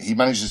Scott, and he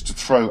manages to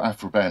throw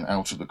Aphra Behn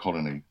out of the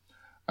colony.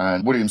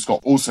 And William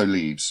Scott also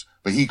leaves,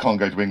 but he can't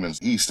go to England.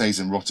 He stays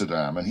in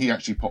Rotterdam, and he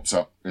actually pops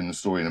up in the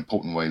story in an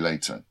important way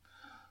later.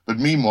 But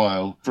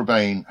meanwhile, Aphra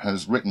Behn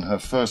has written her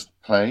first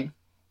play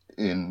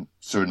in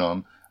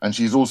Suriname, and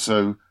she's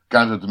also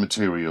gathered the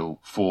material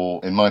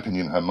for, in my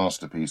opinion, her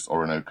masterpiece,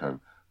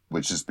 Orinoco,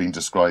 which has been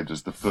described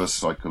as the first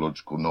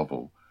psychological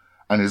novel,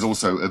 and is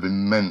also of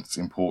immense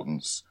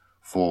importance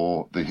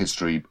for the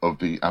history of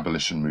the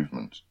abolition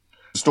movement.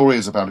 The story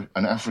is about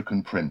an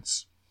African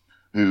prince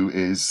who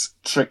is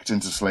tricked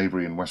into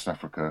slavery in West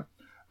Africa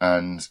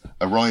and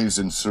arrives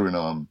in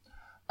Suriname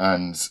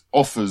and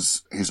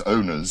offers his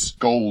owners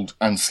gold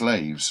and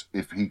slaves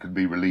if he could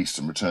be released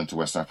and returned to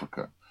West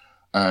Africa.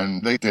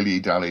 And they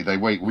dilly-dally, they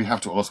wait. We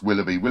have to ask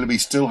Willoughby. Willoughby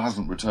still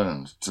hasn't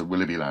returned to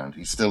Willoughbyland.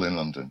 He's still in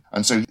London.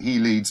 And so he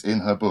leads in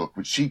her book,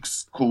 which she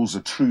calls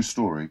a true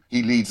story.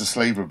 He leads a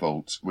slave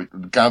revolt, which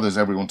gathers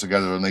everyone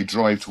together, and they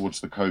drive towards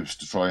the coast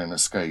to try and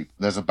escape.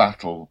 There's a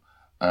battle,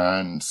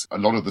 and a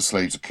lot of the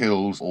slaves are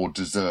killed or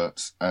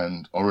desert,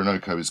 and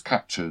Orinoco is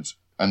captured.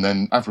 And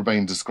then Aphra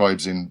Behn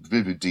describes in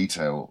vivid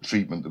detail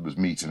treatment that was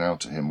meted out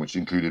to him, which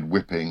included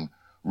whipping,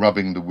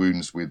 rubbing the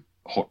wounds with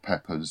hot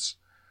peppers,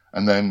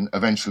 And then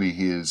eventually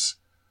he is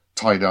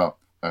tied up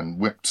and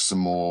whipped some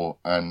more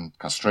and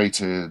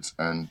castrated,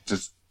 and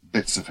just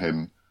bits of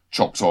him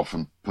chopped off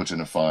and put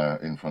in a fire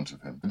in front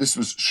of him. This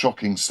was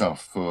shocking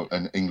stuff for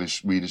an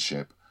English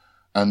readership.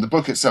 And the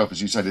book itself,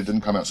 as you said, it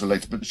didn't come out till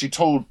later, but she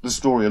told the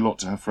story a lot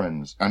to her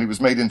friends. And it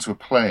was made into a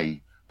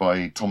play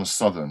by Thomas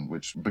Southern,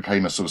 which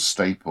became a sort of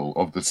staple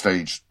of the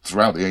stage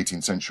throughout the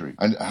 18th century,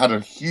 and had a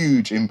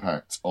huge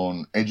impact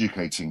on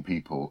educating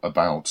people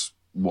about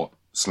what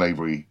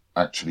slavery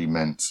actually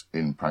meant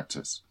in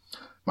practice.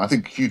 I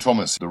think Hugh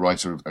Thomas, the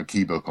writer of a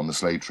key book on the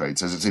slave trade,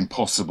 says it's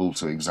impossible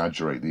to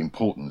exaggerate the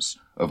importance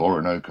of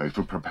Orinoco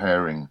for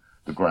preparing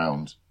the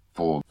ground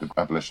for the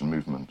abolition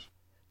movement.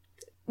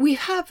 We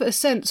have a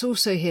sense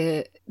also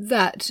here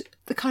that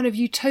the kind of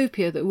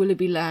utopia that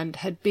Willoughbyland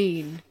had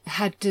been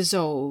had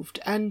dissolved,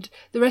 and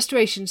the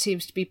restoration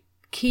seems to be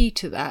key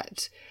to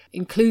that,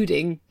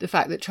 including the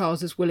fact that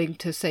Charles is willing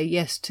to say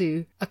yes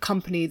to a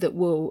company that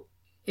will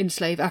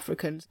enslave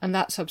Africans and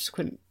that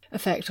subsequent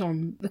effect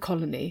on the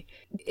colony.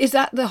 Is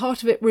that the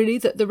heart of it, really,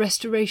 that the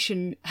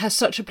restoration has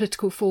such a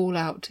political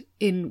fallout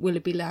in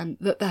Willoughbyland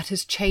that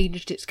has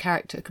changed its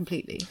character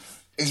completely?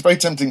 It's very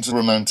tempting to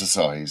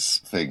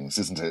romanticise things,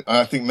 isn't it?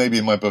 I think maybe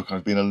in my book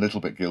I've been a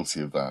little bit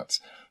guilty of that.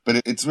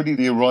 But it's really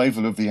the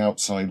arrival of the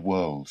outside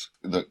world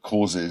that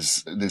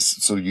causes this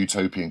sort of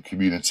utopian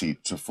community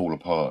to fall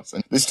apart.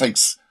 And this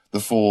takes the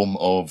form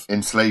of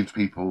enslaved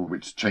people,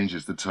 which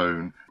changes the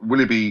tone.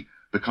 Willoughby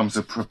becomes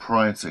a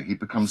proprietor. He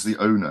becomes the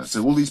owner.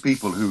 So all these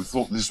people who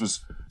thought this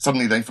was,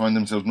 suddenly they find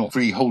themselves not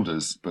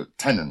freeholders, but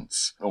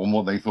tenants on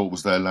what they thought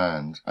was their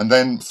land. And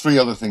then 3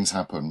 other things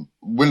happen.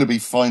 Willoughby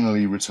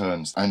finally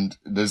returns, and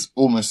there's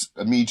almost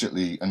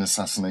immediately an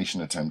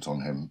assassination attempt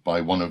on him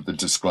by one of the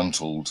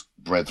disgruntled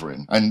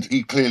brethren. And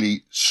he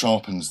clearly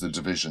sharpens the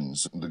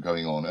divisions that are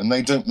going on. And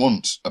they don't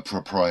want a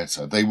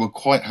proprietor. They were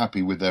quite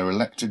happy with their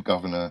elected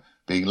governor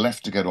being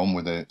left to get on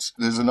with it.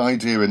 There's an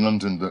idea in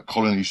London that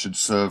colonies should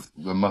serve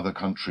the mother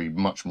country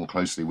much more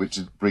closely, which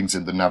brings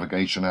in the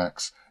Navigation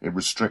Acts. It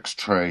restricts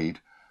trade.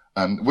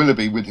 And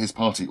Willoughby, with his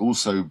party,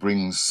 also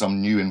brings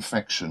some new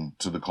infection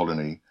to the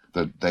colony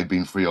that they'd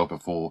been free of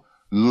before.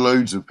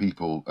 Loads of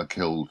people are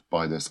killed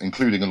by this,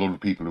 including a lot of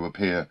people who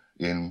appear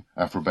in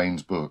Aphra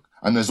Bane's book.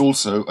 And there's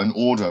also an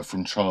order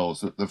from Charles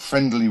that the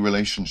friendly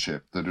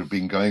relationship that had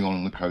been going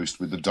on the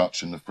coast with the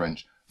Dutch and the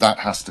French, that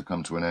has to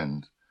come to an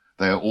end.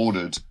 They are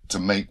ordered to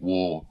make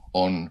war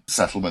on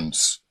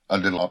settlements a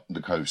little up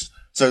the coast.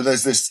 So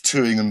there's this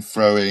toing and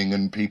froing,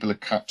 and people are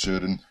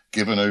captured and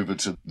given over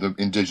to the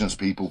indigenous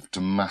people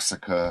to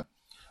massacre.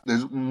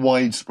 There's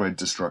widespread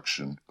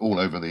destruction all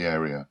over the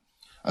area.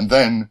 And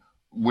then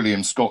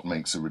William Scott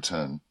makes a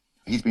return.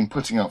 He's been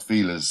putting out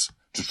feelers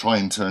to try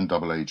and turn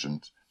double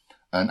agent.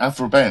 And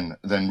Aphra Behn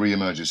then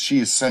re-emerges. She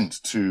is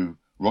sent to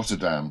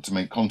Rotterdam to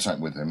make contact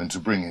with him and to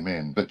bring him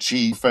in. But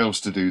she fails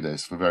to do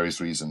this for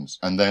various reasons.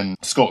 And then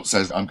Scott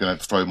says, I'm going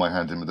to throw my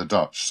hand in with the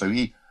Dutch. So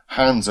he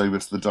hands over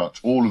to the Dutch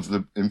all of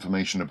the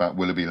information about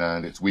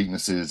Willoughbyland, its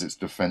weaknesses, its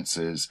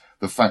defences,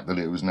 the fact that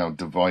it was now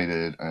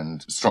divided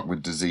and struck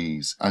with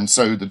disease. And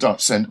so the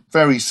Dutch send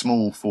very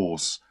small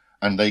force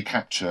and they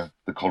capture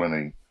the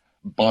colony.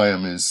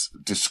 Byam is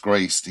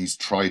disgraced. He's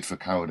tried for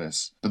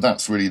cowardice. But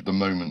that's really the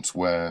moment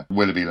where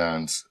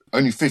Willoughbyland,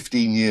 only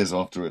 15 years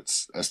after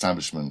its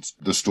establishment,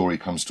 the story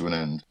comes to an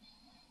end.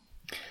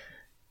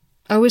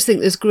 I always think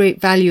there's great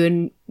value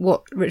in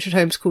what Richard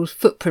Holmes calls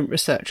footprint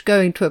research,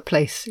 going to a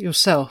place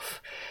yourself.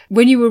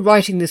 When you were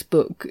writing this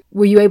book,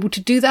 were you able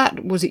to do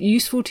that? Was it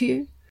useful to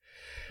you?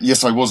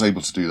 Yes, I was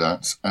able to do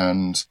that,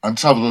 and I've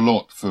travelled a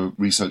lot for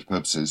research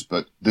purposes,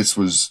 but this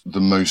was the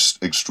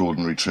most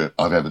extraordinary trip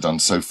I've ever done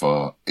so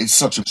far. It's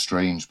such a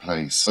strange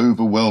place,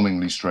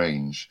 overwhelmingly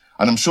strange.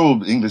 And I'm sure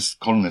English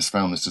colonists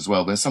found this as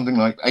well. There's something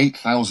like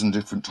 8,000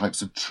 different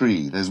types of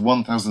tree. There's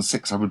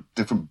 1,600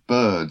 different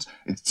birds.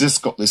 It's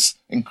just got this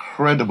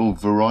incredible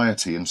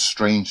variety and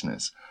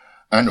strangeness.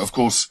 And of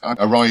course, I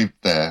arrived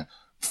there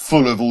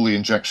full of all the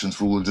injections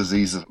for all the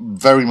diseases,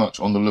 very much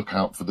on the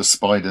lookout for the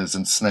spiders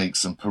and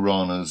snakes and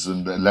piranhas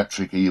and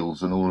electric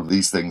eels and all of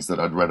these things that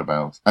I'd read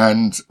about.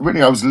 And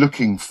really, I was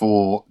looking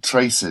for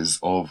traces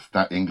of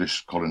that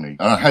English colony.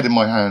 And I had in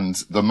my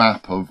hand the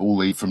map of from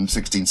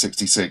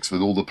 1666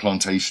 with all the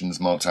plantations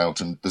marked out,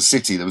 and the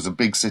city. There was a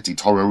big city,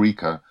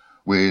 Torrerica,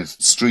 with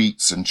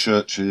streets and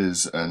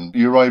churches, and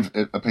you arrive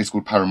at a place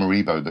called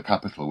Paramaribo, the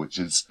capital, which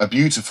is a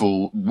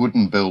beautiful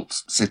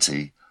wooden-built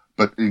city,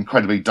 but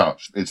incredibly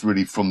Dutch. It's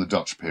really from the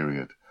Dutch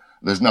period.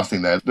 There's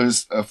nothing there.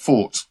 There's a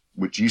fort,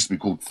 which used to be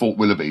called Fort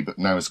Willoughby, but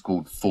now is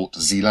called Fort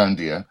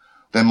Zeelandia.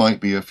 There might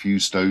be a few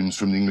stones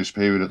from the English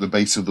period at the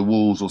base of the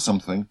walls or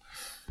something.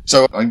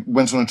 So I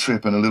went on a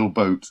trip in a little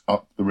boat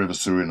up the River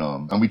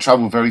Suriname, and we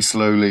travelled very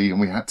slowly, and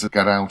we had to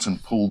get out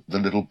and pull the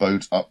little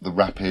boat up the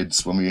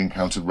rapids when we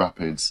encountered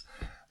rapids.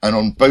 And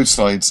on both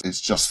sides,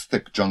 it's just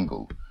thick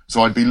jungle.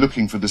 So I'd be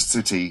looking for the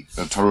city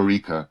of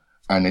Torrerica,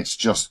 and it's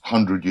just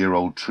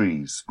 100-year-old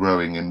trees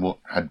growing in what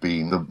had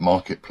been the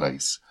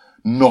marketplace.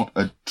 Not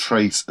a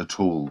trace at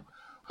all.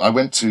 I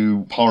went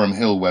to Parham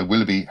Hill, where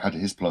Willoughby had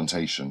his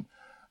plantation,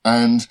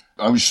 And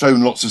I was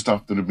shown lots of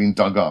stuff that had been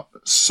dug up.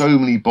 So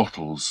many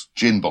bottles,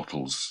 gin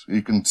bottles.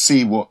 You can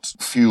see what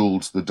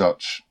fueled the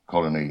Dutch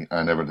colony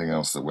and everything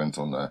else that went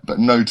on there. But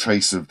no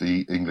trace of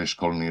the English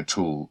colony at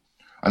all.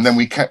 And then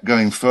we kept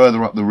going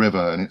further up the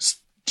river, and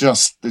it's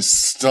just this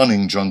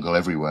stunning jungle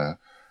everywhere.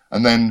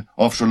 And then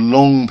after a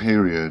long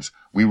period,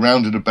 we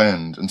rounded a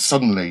bend, and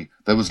suddenly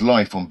there was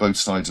life on both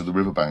sides of the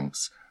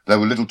riverbanks. There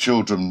were little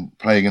children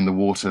playing in the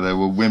water. There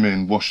were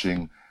women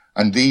washing.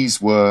 And these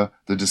were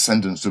the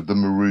descendants of the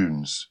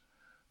Maroons,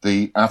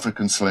 the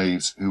African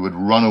slaves who had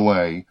run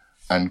away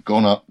and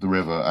gone up the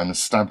river and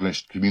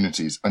established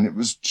communities. And it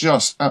was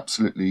just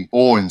absolutely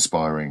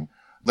awe-inspiring.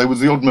 They were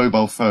the odd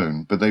mobile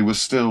phone, but they were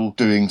still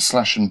doing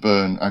slash and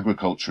burn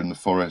agriculture in the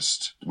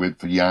forest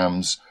for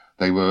yams.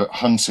 They were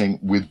hunting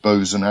with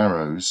bows and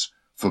arrows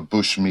for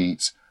bush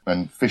meat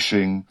and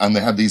fishing. And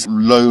they had these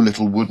low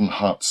little wooden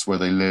huts where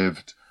they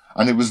lived.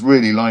 And it was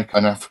really like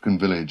an African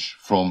village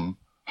from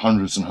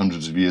hundreds and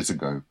hundreds of years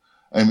ago.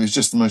 And it was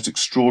just the most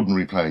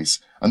extraordinary place.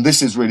 And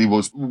this is really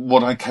was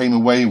what I came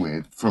away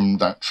with from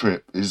that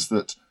trip, is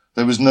that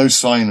there was no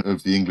sign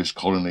of the English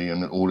colony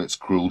and all its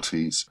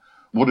cruelties.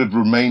 What had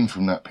remained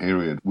from that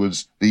period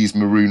was these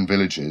maroon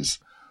villages.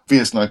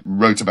 Fias and I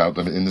wrote about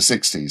them in the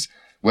 60s,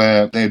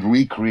 where they had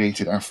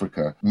recreated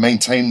Africa,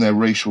 maintained their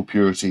racial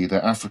purity,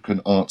 their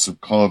African arts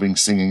of carving,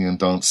 singing and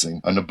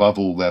dancing, and above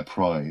all, their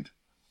pride.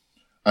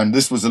 And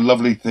this was a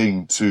lovely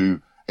thing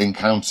to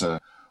encounter.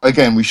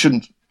 Again, we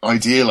shouldn't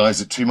idealize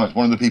it too much.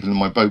 One of the people in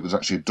my boat was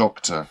actually a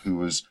doctor who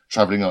was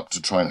traveling up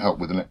to try and help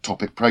with an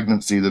ectopic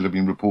pregnancy that had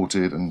been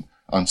reported, and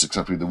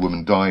unsuccessfully the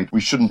woman died. We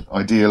shouldn't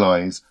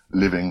idealize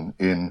living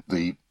in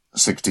the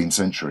 16th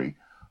century,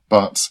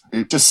 but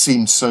it just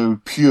seemed so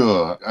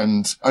pure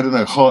and, I don't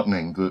know,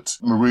 heartening that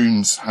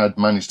Maroons had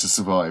managed to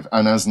survive.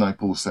 And as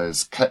Naipaul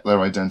says, kept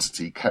their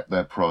identity, kept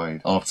their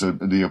pride after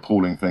the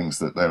appalling things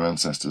that their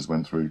ancestors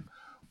went through.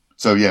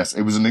 So yes,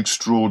 it was an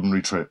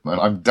extraordinary trip,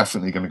 and I'm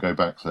definitely going to go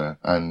back there.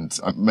 And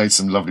I've made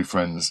some lovely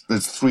friends.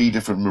 There's 3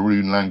 different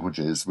Maroon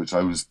languages, which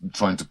I was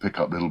trying to pick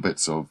up little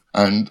bits of.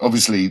 And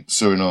obviously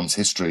Suriname's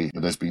history,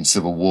 there's been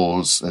civil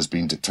wars, there's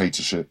been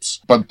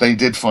dictatorships, but they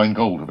did find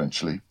gold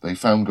eventually. They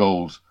found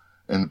gold,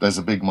 and there's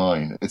a big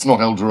mine. It's not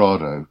El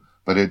Dorado,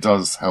 but it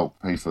does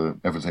help pay for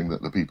everything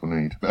that the people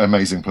need.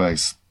 Amazing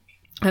place.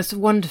 That's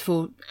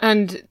wonderful.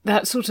 And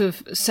that sort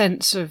of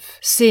sense of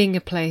seeing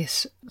a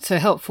place, so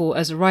helpful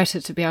as a writer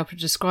to be able to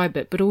describe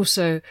it, but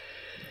also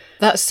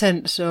that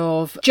sense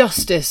of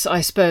justice,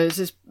 I suppose,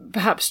 is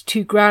perhaps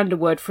too grand a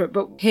word for it,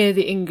 but here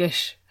the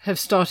English have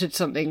started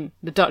something,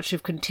 the Dutch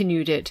have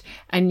continued it,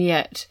 and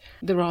yet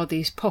there are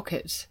these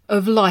pockets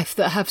of life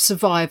that have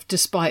survived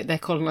despite their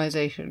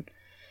colonisation.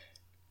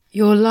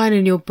 Your line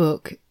in your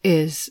book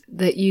is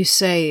that you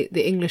say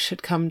the English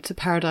had come to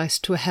paradise,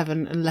 to a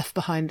heaven, and left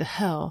behind a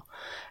hell.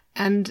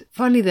 And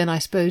finally then, I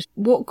suppose,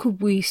 what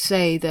could we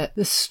say that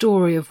the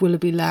story of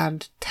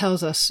Willoughbyland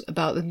tells us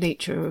about the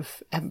nature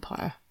of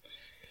empire?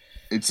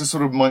 It's a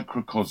sort of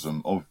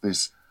microcosm of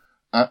this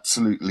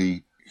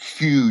absolutely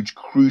huge,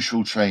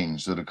 crucial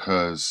change that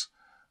occurs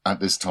at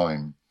this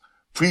time.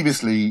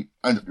 Previously,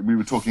 and we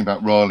were talking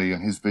about Raleigh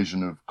and his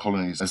vision of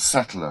colonies as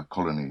settler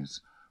colonies,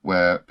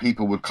 where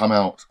people would come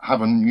out,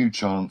 have a new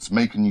chance,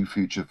 make a new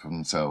future for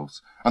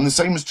themselves. And the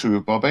same was true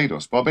of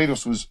Barbados.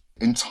 Barbados was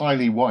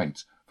entirely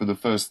white for the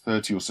first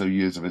 30 or so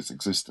years of its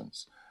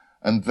existence.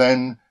 And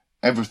then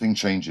everything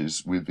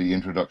changes with the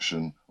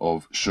introduction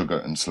of sugar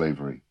and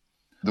slavery.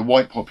 The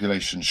white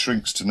population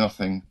shrinks to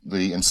nothing.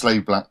 The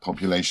enslaved black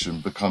population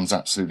becomes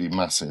absolutely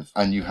massive.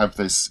 And you have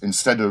this,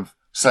 instead of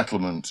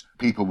settlement,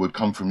 people would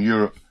come from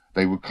Europe.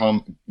 They would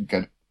come,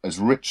 get as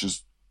rich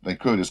as they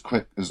could, as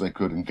quick as they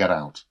could, and get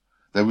out.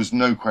 There was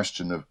no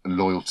question of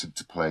loyalty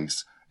to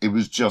place. It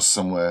was just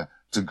somewhere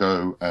to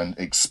go and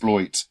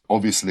exploit,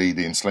 obviously,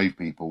 the enslaved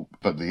people,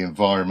 but the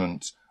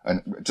environment,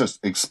 and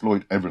just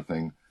exploit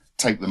everything,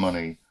 take the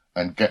money,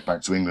 and get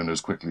back to England as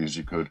quickly as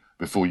you could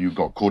before you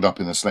got caught up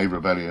in a slave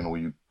rebellion or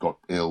you got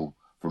ill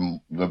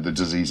from the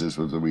diseases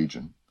of the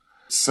region.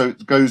 So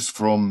it goes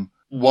from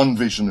one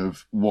vision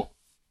of what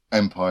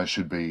empire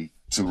should be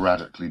to a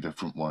radically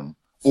different one,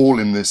 all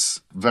in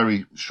this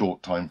very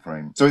short time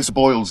frame. So it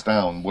boils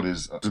down what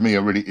is, to me,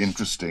 a really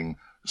interesting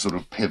sort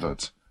of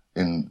pivot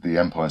in the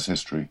empire's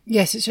history.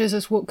 Yes, it shows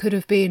us what could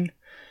have been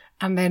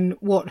and then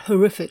what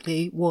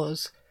horrifically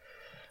was.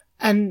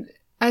 And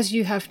as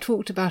you have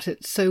talked about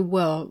it so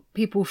well,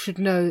 people should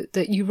know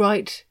that you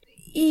write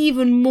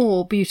even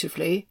more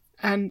beautifully,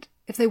 and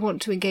if they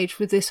want to engage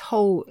with this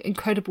whole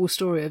incredible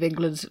story of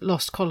England's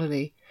lost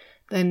colony,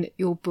 then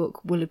your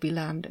book,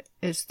 Willoughbyland,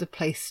 is the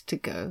place to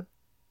go.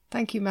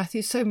 Thank you,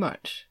 Matthew, so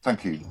much.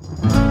 Thank you.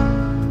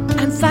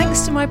 And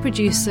thanks to my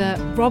producer,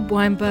 Rob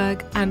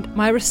Weinberg, and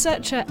my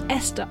researcher,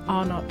 Esther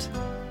Arnott.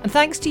 And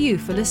thanks to you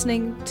for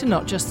listening to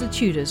Not Just the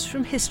Tudors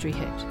from History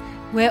Hit.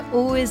 We're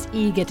always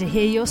eager to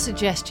hear your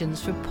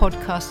suggestions for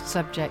podcast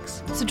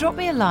subjects, so drop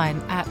me a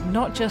line at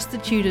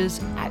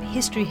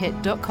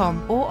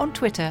notjustthetudors@historyhit.com or on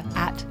Twitter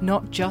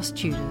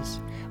 @notjusttudors.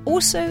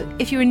 Also,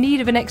 if you're in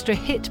need of an extra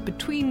hit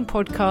between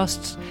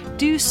podcasts,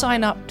 do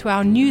sign up to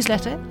our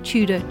newsletter,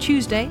 Tudor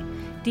Tuesday.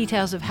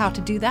 Details of how to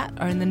do that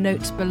are in the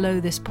notes below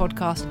this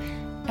podcast.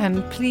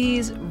 And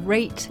please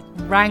rate,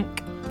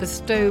 rank,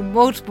 bestow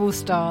multiple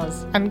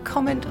stars, and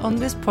comment on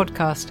this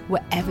podcast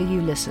wherever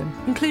you listen,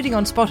 including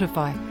on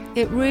Spotify.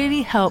 It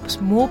really helps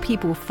more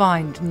people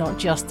find Not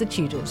Just the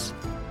Tudors.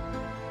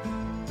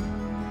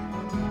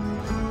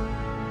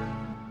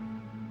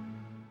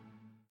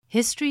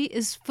 History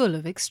is full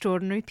of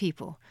extraordinary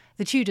people,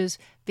 the Tudors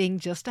being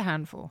just a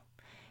handful.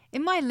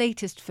 In my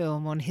latest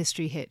film on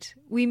History Hit,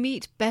 we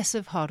meet Bess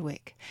of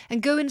Hardwick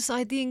and go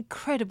inside the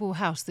incredible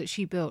house that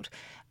she built,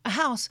 a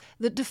house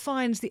that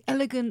defines the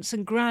elegance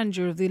and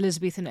grandeur of the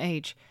Elizabethan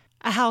age,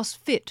 a house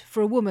fit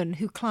for a woman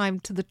who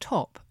climbed to the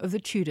top of the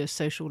Tudor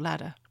social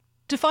ladder.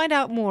 To find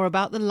out more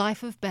about the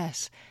life of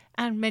Bess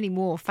and many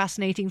more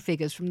fascinating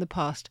figures from the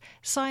past,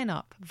 sign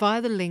up via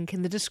the link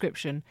in the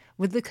description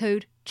with the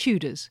code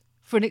TUDORS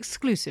for an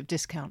exclusive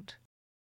discount.